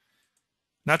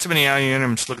 Not too many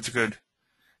aluminum, just looking too good.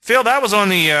 Phil, that was on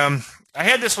the, I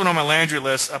had this one on my Landry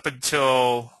list up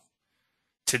until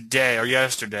today or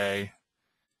yesterday,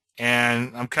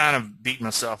 and I'm kind of beating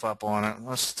myself up on it.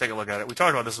 Let's take a look at it. We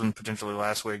talked about this one potentially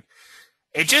last week.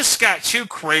 It just got too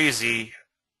crazy,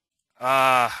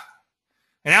 and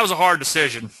that was a hard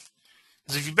decision.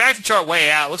 Because if you back the chart way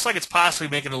out, it looks like it's possibly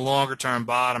making a longer-term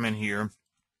bottom in here.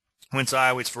 Went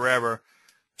sideways forever.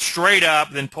 Straight up,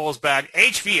 then pulls back.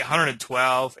 HV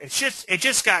 112. It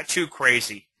just got too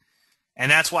crazy. And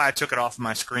that's why I took it off of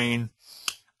my screen.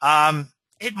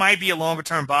 It might be a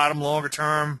longer-term bottom, longer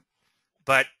term,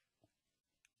 but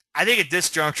I think at this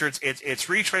juncture, it's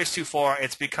retraced too far.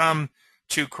 It's become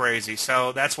too crazy,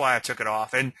 so that's why I took it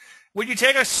off. And when you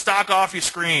take a stock off your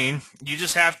screen, you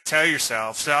just have to tell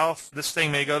yourself, this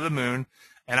thing may go to the moon,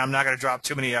 and I'm not going to drop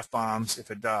too many F-bombs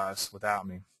if it does without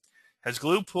me. Has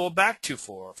glue pulled back too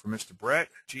far for Mr. Brett,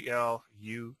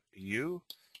 G-L-U-U,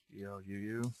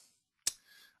 G-L-U-U.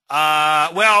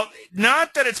 Well,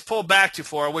 not that it's pulled back too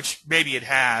far, which maybe it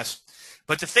has,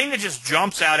 but the thing that just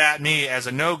jumps out at me as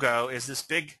a no-go is this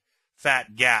big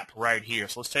fat gap right here.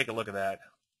 So let's take a look at that.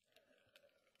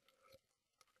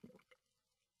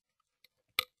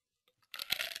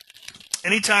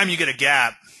 Anytime you get a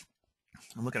gap,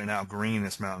 I'm looking at how green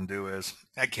this Mountain Dew is.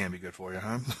 That can't be good for you,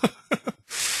 huh?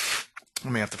 I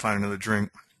may have to find another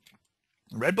drink.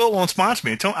 Red Bull won't sponsor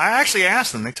me. I actually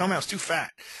asked them. They told me I was too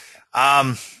fat.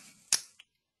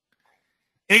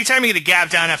 Anytime you get a gap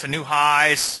down after new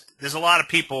highs, there's a lot of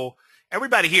people,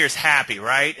 everybody here is happy,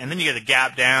 right? And then you get a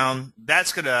gap down.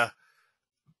 That's going to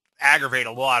aggravate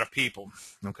a lot of people,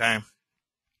 okay?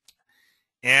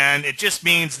 And it just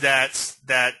means that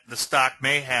the stock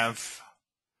may have,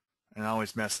 and I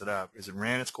always mess it up. Is it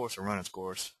ran its course or run its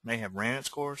course? May have ran its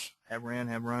course, have ran,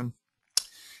 have run.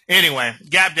 Anyway,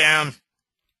 gap down.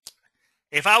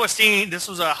 If I was seeing this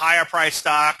was a higher price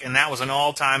stock and that was an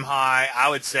all-time high, I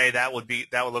would say that would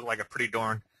look like a pretty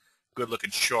darn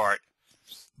good-looking short.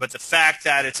 But the fact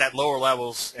that it's at lower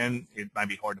levels, and it might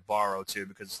be hard to borrow too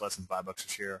because it's less than $5 a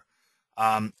share,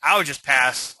 I would just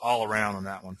pass all around on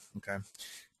that one. Okay,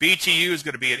 BTU is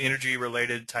going to be an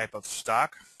energy-related type of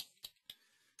stock.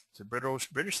 Is it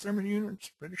British thermal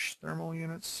units? British thermal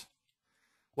units.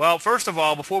 Well, first of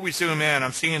all, before we zoom in,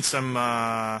 I'm seeing some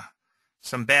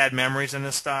bad memories in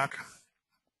this stock.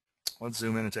 Let's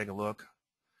zoom in and take a look.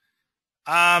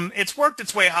 It's worked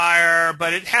its way higher,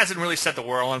 but it hasn't really set the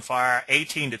world on fire.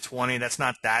 18 to 20, that's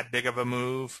not that big of a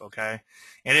move, okay?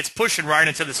 And it's pushing right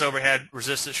into this overhead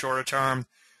resistance shorter term.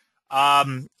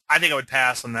 I think I would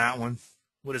pass on that one.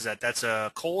 What is that? That's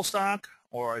a coal stock?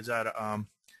 Or is that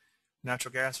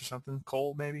natural gas or something?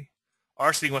 Coal, maybe?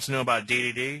 Arseny wants to know about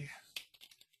DDD.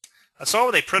 I saw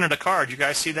where they printed a card. You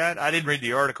guys see that? I didn't read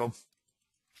the article,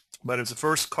 but it was the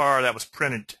first car that was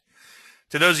printed.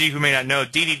 To those of you who may not know,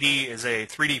 DDD is a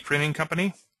 3D printing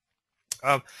company.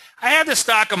 I have this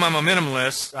stock on my momentum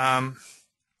list. I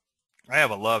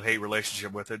have a love-hate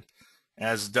relationship with it.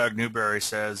 As Doug Newberry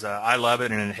says, I love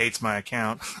it and it hates my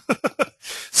account.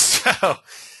 So,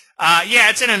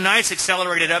 yeah, it's in a nice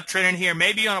accelerated uptrend in here,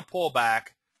 maybe on a pullback.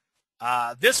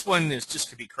 This one is just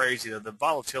going to be crazy. The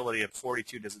volatility of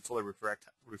 42 doesn't fully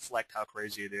reflect how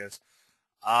crazy it is.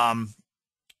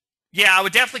 Yeah, I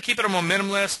would definitely keep it on a momentum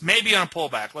list, maybe on a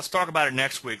pullback. Let's talk about it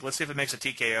next week. Let's see if it makes a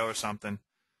TKO or something.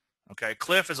 Okay,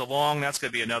 Cliff is a long. That's going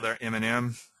to be another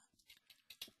M&M.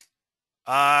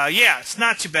 Yeah, it's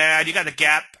not too bad. You got a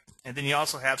gap, and then you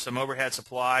also have some overhead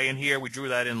supply in here. We drew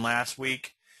that in last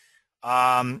week.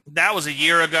 That was a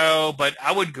year ago, but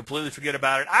I wouldn't completely forget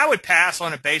about it. I would pass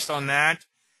on it based on that.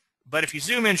 But if you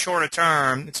zoom in shorter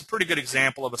term, it's a pretty good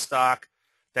example of a stock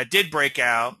that did break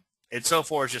out, and so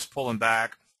far is just pulling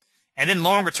back. And then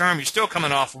longer term, you're still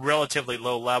coming off relatively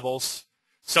low levels.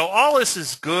 So all this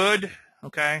is good,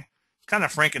 okay? It's kind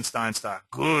of Frankenstein stock,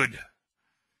 good.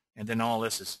 And then all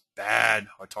this is bad,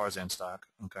 or Tarzan stock,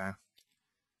 okay?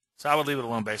 So I would leave it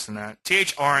alone based on that.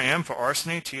 THRM for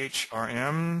arsenic,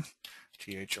 THRM,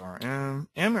 THRM,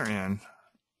 M or N?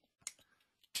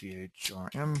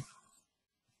 THRM.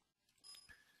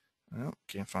 Oh,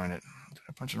 can't find it. Did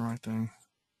I punch in the right thing?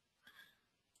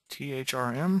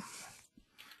 THRM?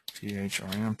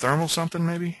 THRM. Thermal something,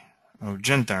 maybe? Oh,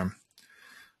 Gentherm.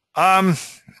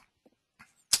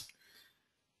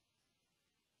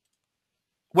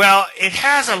 Well, it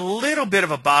has a little bit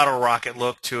of a bottle rocket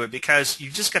look to it because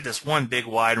you've just got this one big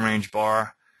wide range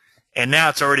bar, and now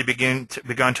it's already begun to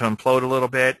implode a little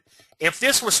bit. If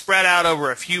this was spread out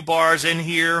over a few bars in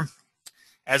here,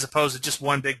 as opposed to just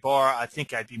one big bar, I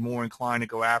think I'd be more inclined to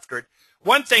go after it.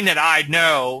 One thing that I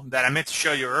know that I meant to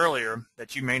show you earlier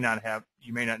that you may not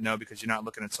know because you're not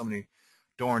looking at so many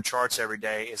darn charts every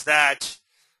day, is that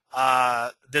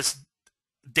this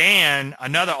Dan,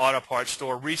 another auto parts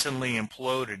store, recently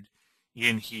imploded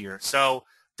in here. So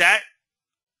that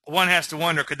one has to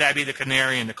wonder, could that be the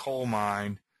canary in the coal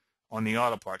mine on the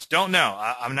auto parts? Don't know.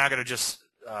 I'm not going to just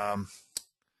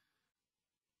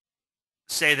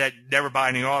say that never buy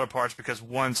any auto parts because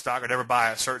one stock, or never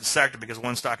buy a certain sector because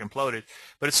one stock imploded.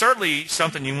 But it's certainly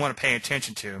something you want to pay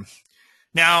attention to.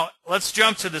 Now, let's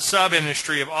jump to the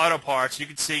sub-industry of auto parts. You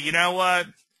can see, you know what?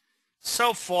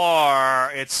 So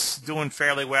far, it's doing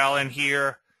fairly well in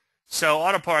here. So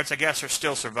auto parts, I guess, are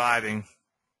still surviving.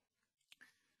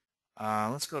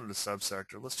 Let's go to the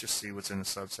subsector. Let's just see what's in the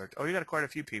subsector. Oh, you got quite a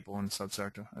few people in the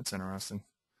subsector. That's interesting.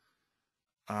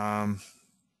 That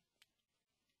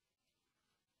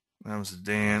was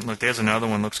Dan. Look, there's another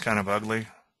one. Looks kind of ugly.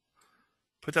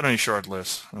 Put that on your short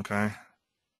list, okay?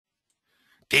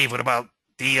 Dave, what about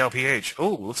DLPH?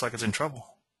 Oh, looks like it's in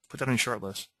trouble. Put that on your short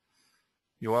list.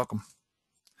 You're welcome.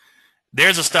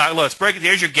 There's a stock. Look,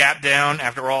 there's your gap down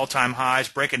after all-time highs,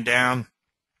 breaking down.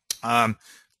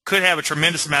 Could have a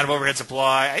tremendous amount of overhead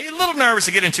supply. I'm a little nervous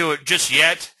to get into it just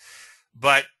yet,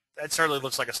 but that certainly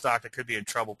looks like a stock that could be in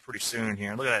trouble pretty soon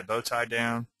here. Look at that bow tie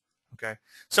down. Okay.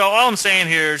 So all I'm saying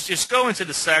here is just go into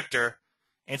the sector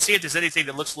and see if there's anything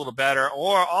that looks a little better,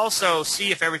 or also see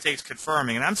if everything's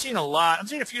confirming. And I'm seeing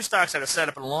a few stocks that are set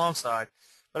up in the long side,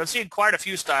 but I'm seeing quite a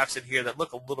few stocks in here that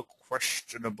look a little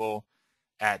questionable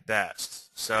at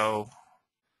best. So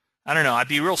I don't know. I'd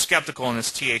be real skeptical in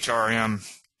this THRM,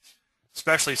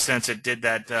 especially since it did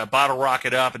that bottle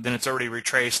rocket up, and then it's already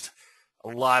retraced a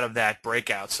lot of that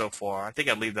breakout so far. I think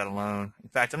I'd leave that alone. In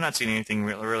fact, I'm not seeing anything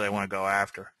really I want to go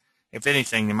after. If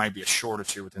anything, there might be a short or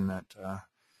two within that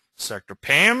sector.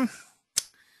 Pam,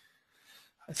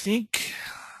 I think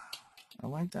I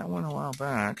liked that one a while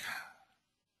back.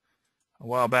 A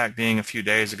while back being a few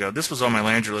days ago. This was on my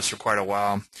Landry list for quite a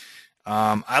while.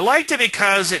 I liked it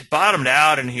because it bottomed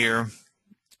out in here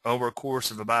over a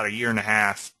course of about a year and a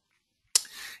half.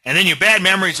 And then your bad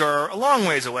memories are a long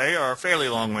ways away, or a fairly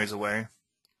long ways away,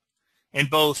 in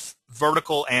both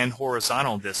vertical and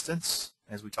horizontal distance,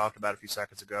 as we talked about a few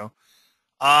seconds ago.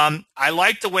 I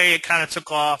liked the way it kind of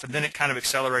took off, and then it kind of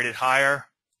accelerated higher.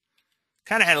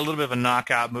 Kind of had a little bit of a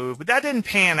knockout move, but that didn't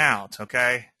pan out,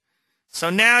 okay? So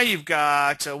now you've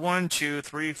got 1, 2,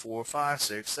 3, 4, 5,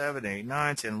 6, 7, 8,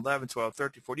 9, 10, 11, 12,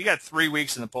 13, 14. You got 3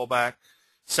 weeks in the pullback.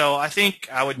 So I think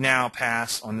I would now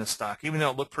pass on this stock, even though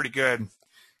it looked pretty good a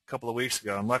couple of weeks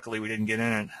ago, and luckily we didn't get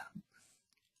in it.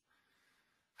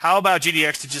 How about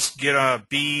GDX to just get a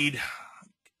bead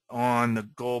on the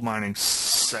gold mining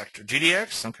sector?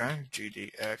 GDX? Okay,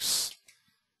 GDX.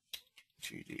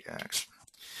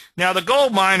 Now, the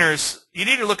gold miners, you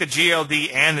need to look at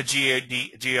GLD and the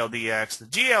GLDX. The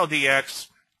GLDX,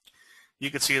 you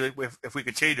can see that if we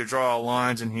continue to draw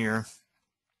lines in here,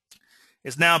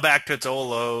 is now back to its old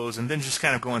lows and then just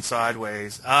kind of going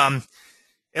sideways.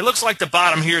 It looks like the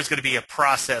bottom here is going to be a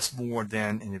process more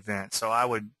than an event, so I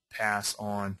would pass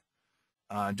on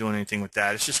doing anything with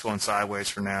that. It's just going sideways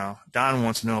for now. Don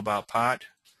wants to know about pot.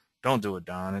 Don't do it,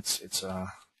 Don. It's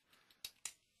a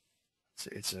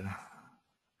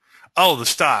oh, the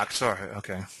stock. Sorry.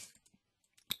 Okay.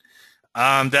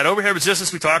 That overhead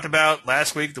resistance we talked about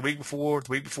last week, the week before,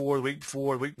 the week before, the week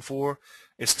before, the week before,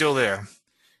 it's still there.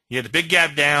 You had the big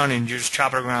gap down, and you're just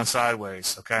chopping it around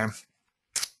sideways. Okay.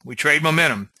 We trade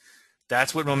momentum.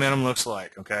 That's what momentum looks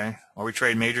like. Okay. Or we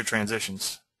trade major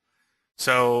transitions.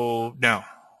 So no,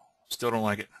 still don't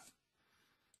like it.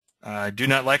 I do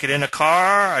not like it in a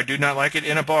car. I do not like it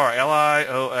in a bar.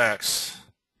 LIOX.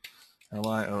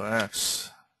 LIOX.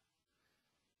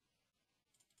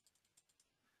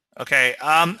 Okay,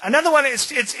 another one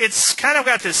it's kind of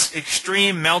got this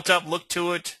extreme melt up look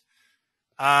to it.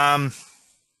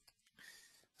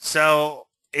 So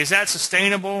is that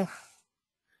sustainable?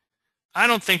 I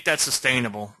don't think that's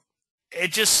sustainable.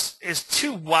 It just is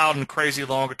too wild and crazy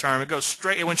longer term.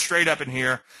 It went straight up in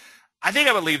here. I think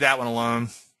I would leave that one alone.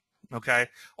 Okay.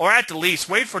 Or at the least,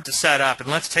 wait for it to set up and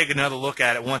let's take another look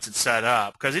at it once it's set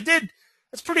up. Because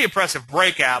it's pretty impressive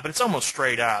breakout, but it's almost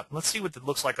straight up. Let's see what it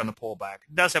looks like on the pullback.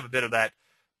 It does have a bit of that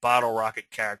bottle rocket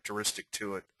characteristic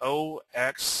to it.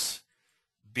 OXBT.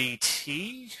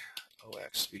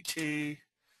 OXBT.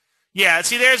 Yeah,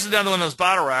 see, there's another one of those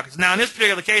bottle rockets. Now, in this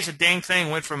particular case, the dang thing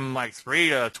went from like 3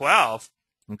 to 12,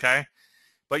 okay?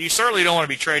 But you certainly don't want to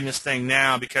be trading this thing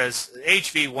now because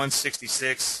HV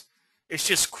 166, it's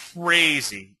just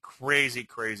crazy, crazy,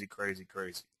 crazy, crazy,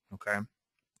 crazy, okay?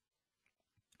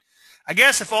 I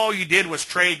guess if all you did was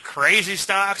trade crazy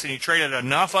stocks and you traded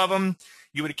enough of them,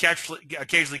 you would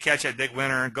occasionally catch that big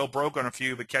winner and go broke on a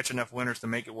few, but catch enough winners to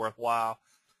make it worthwhile.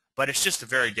 But it's just a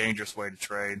very dangerous way to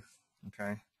trade,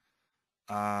 okay?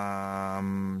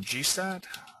 GSAT,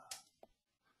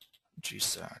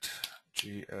 GSAT.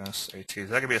 Is that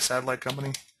going to be a satellite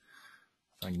company?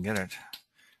 If I can get it.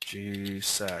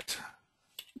 GSAT.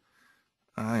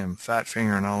 I am fat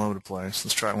fingering all over the place.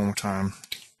 Let's try it one more time.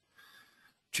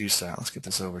 GSAT. Let's get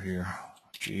this over here.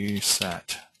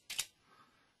 GSAT.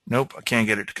 Nope, I can't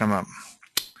get it to come up.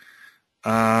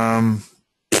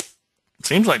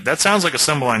 Seems like that sounds like a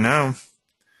symbol I know.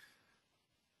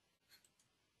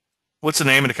 What's the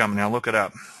name of the company? I'll look it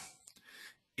up.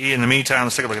 In the meantime,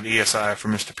 let's take a look at ESI for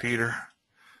Mr. Peter.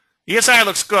 ESI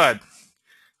looks good.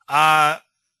 I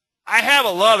have a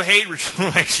love-hate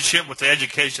relationship with the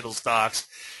educational stocks.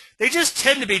 They just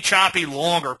tend to be choppy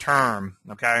longer term,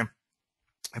 okay?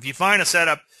 If you find a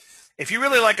setup, if you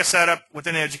really like a setup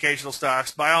within educational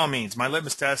stocks, by all means, my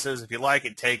litmus test is if you like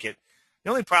it, take it. The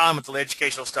only problem with the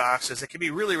educational stocks is it can be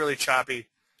really, really choppy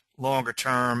longer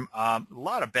term. A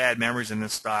lot of bad memories in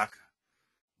this stock.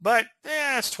 But,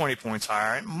 it's 20 points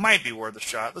higher. It might be worth a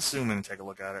shot. Let's zoom in and take a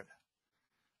look at it.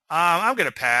 I'm going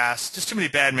to pass. Just too many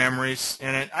bad memories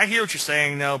in it. I hear what you're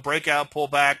saying, though. Breakout,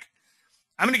 pullback.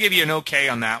 I'm going to give you an okay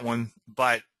on that one,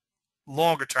 but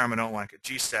longer term, I don't like it.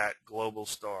 GSAT, Global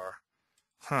Star.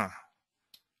 Huh.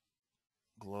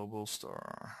 Global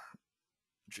Star.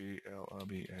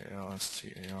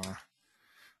 GLOBALSTAR.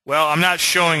 Well, I'm not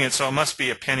showing it, so it must be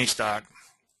a penny stock.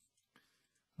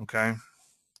 Okay.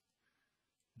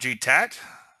 GTAT.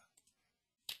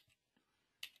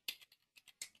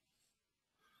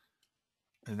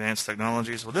 Advanced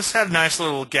Technologies. Well, this had a nice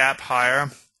little gap higher.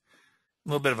 A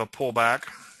little bit of a pullback.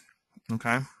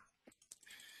 Okay.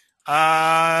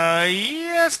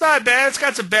 Yeah, it's not bad. It's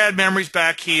got some bad memories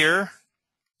back here.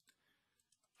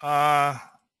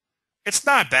 It's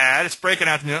not bad. It's breaking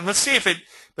out. Let's see if it,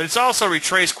 but it's also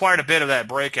retraced quite a bit of that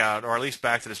breakout, or at least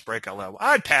back to this breakout level.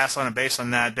 I'd pass on it based on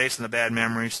that, based on the bad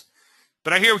memories.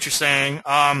 But I hear what you're saying.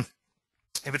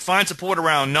 If it finds support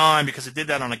around 9 because it did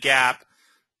that on a gap,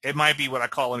 it might be what I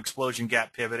call an explosion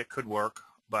gap pivot. It could work,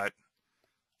 but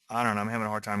I don't know. I'm having a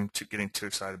hard time getting too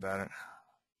excited about it.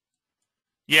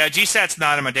 Yeah, GSAT's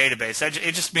not in my database. That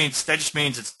just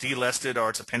means it's delisted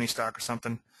or it's a penny stock or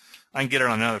something. I can get it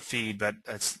on another feed, but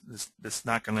it's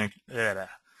not connected.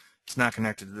 It's not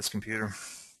connected to this computer.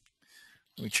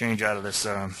 Let me change out of this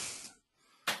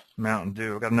Mountain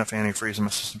Dew. I've got enough antifreeze in my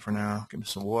system for now. Give me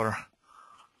some water.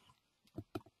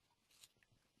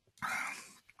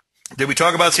 Did we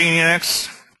talk about CNX?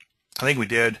 I think we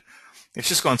did. It's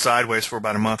just gone sideways for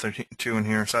about a month or two in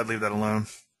here, so I'd leave that alone.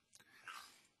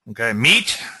 Okay,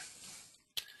 meat.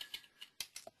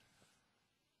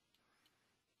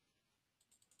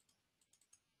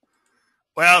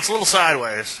 Well, it's a little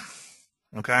sideways.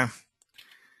 Okay.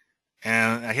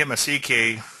 And I hit my C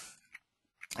key,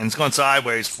 and it's gone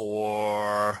sideways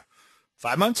for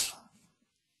 5 months?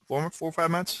 4 or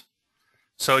 5 months?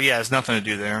 So, yeah, there's nothing to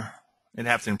do there. It'd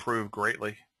have to improve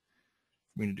greatly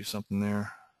for me to do something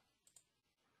there.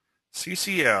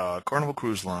 CCL, Carnival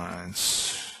Cruise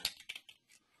Lines.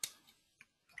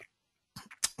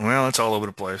 Well, it's all over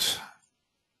the place.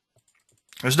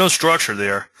 There's no structure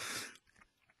there.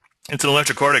 It's an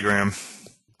electrocardiogram.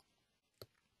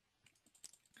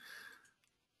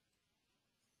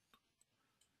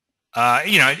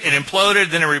 It imploded,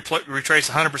 then it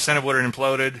retraced 100% of what it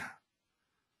imploded.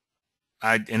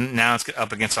 And now it's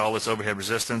up against all this overhead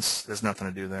resistance. There's nothing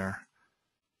to do there.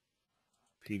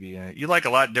 PVA. You like a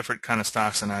lot different kind of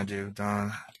stocks than I do,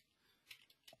 Don.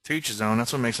 To each his own.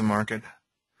 That's what makes a market.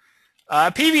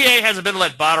 PVA has a bit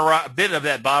of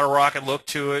that bottle rocket look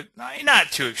to it.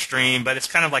 Not too extreme, but it's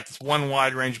kind of like this one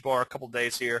wide range bar. A couple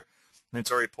days here, and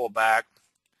it's already pulled back.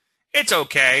 It's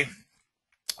okay.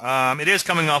 It is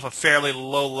coming off a fairly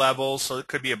low level, so it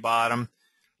could be a bottom.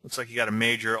 Looks like you got a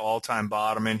major all-time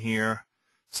bottom in here.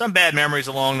 Some bad memories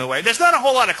along the way. There's not a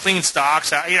whole lot of clean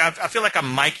stocks. I feel like I'm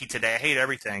Mikey today. I hate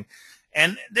everything.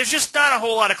 And there's just not a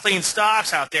whole lot of clean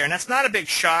stocks out there, and that's not a big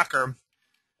shocker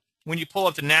when you pull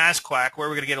up the NASDAQ, where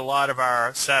we're going to get a lot of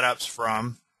our setups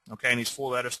from, okay, and these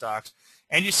four-letter stocks.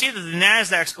 And you see that the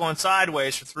NASDAQ's going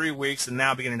sideways for 3 weeks and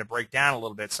now beginning to break down a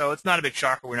little bit. So it's not a big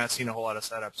shocker we're not seeing a whole lot of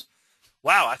setups.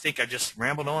 Wow, I think I just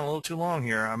rambled on a little too long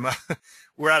here.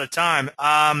 We're out of time.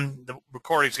 The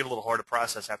recordings get a little hard to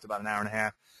process after about an hour and a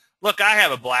half. Look, I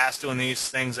have a blast doing these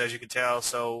things, as you can tell,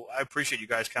 so I appreciate you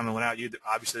guys coming. Without you,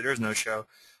 obviously, there's no show.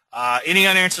 Any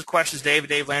unanswered questions,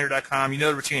 Dave@DaveLandry.com. You know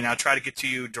the routine. I'll try to get to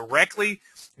you directly,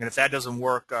 and if that doesn't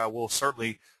work, I'll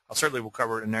certainly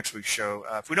cover it in next week's show.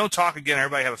 If we don't talk again,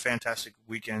 everybody have a fantastic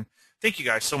weekend. Thank you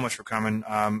guys so much for coming.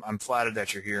 I'm flattered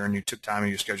that you're here and you took time in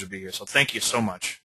your schedule to be here, so thank you so much.